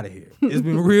nigga out of here. It's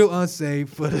been real unsafe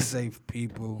for the safe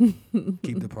people.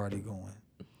 Keep the party going.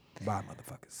 Bye,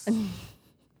 motherfuckers.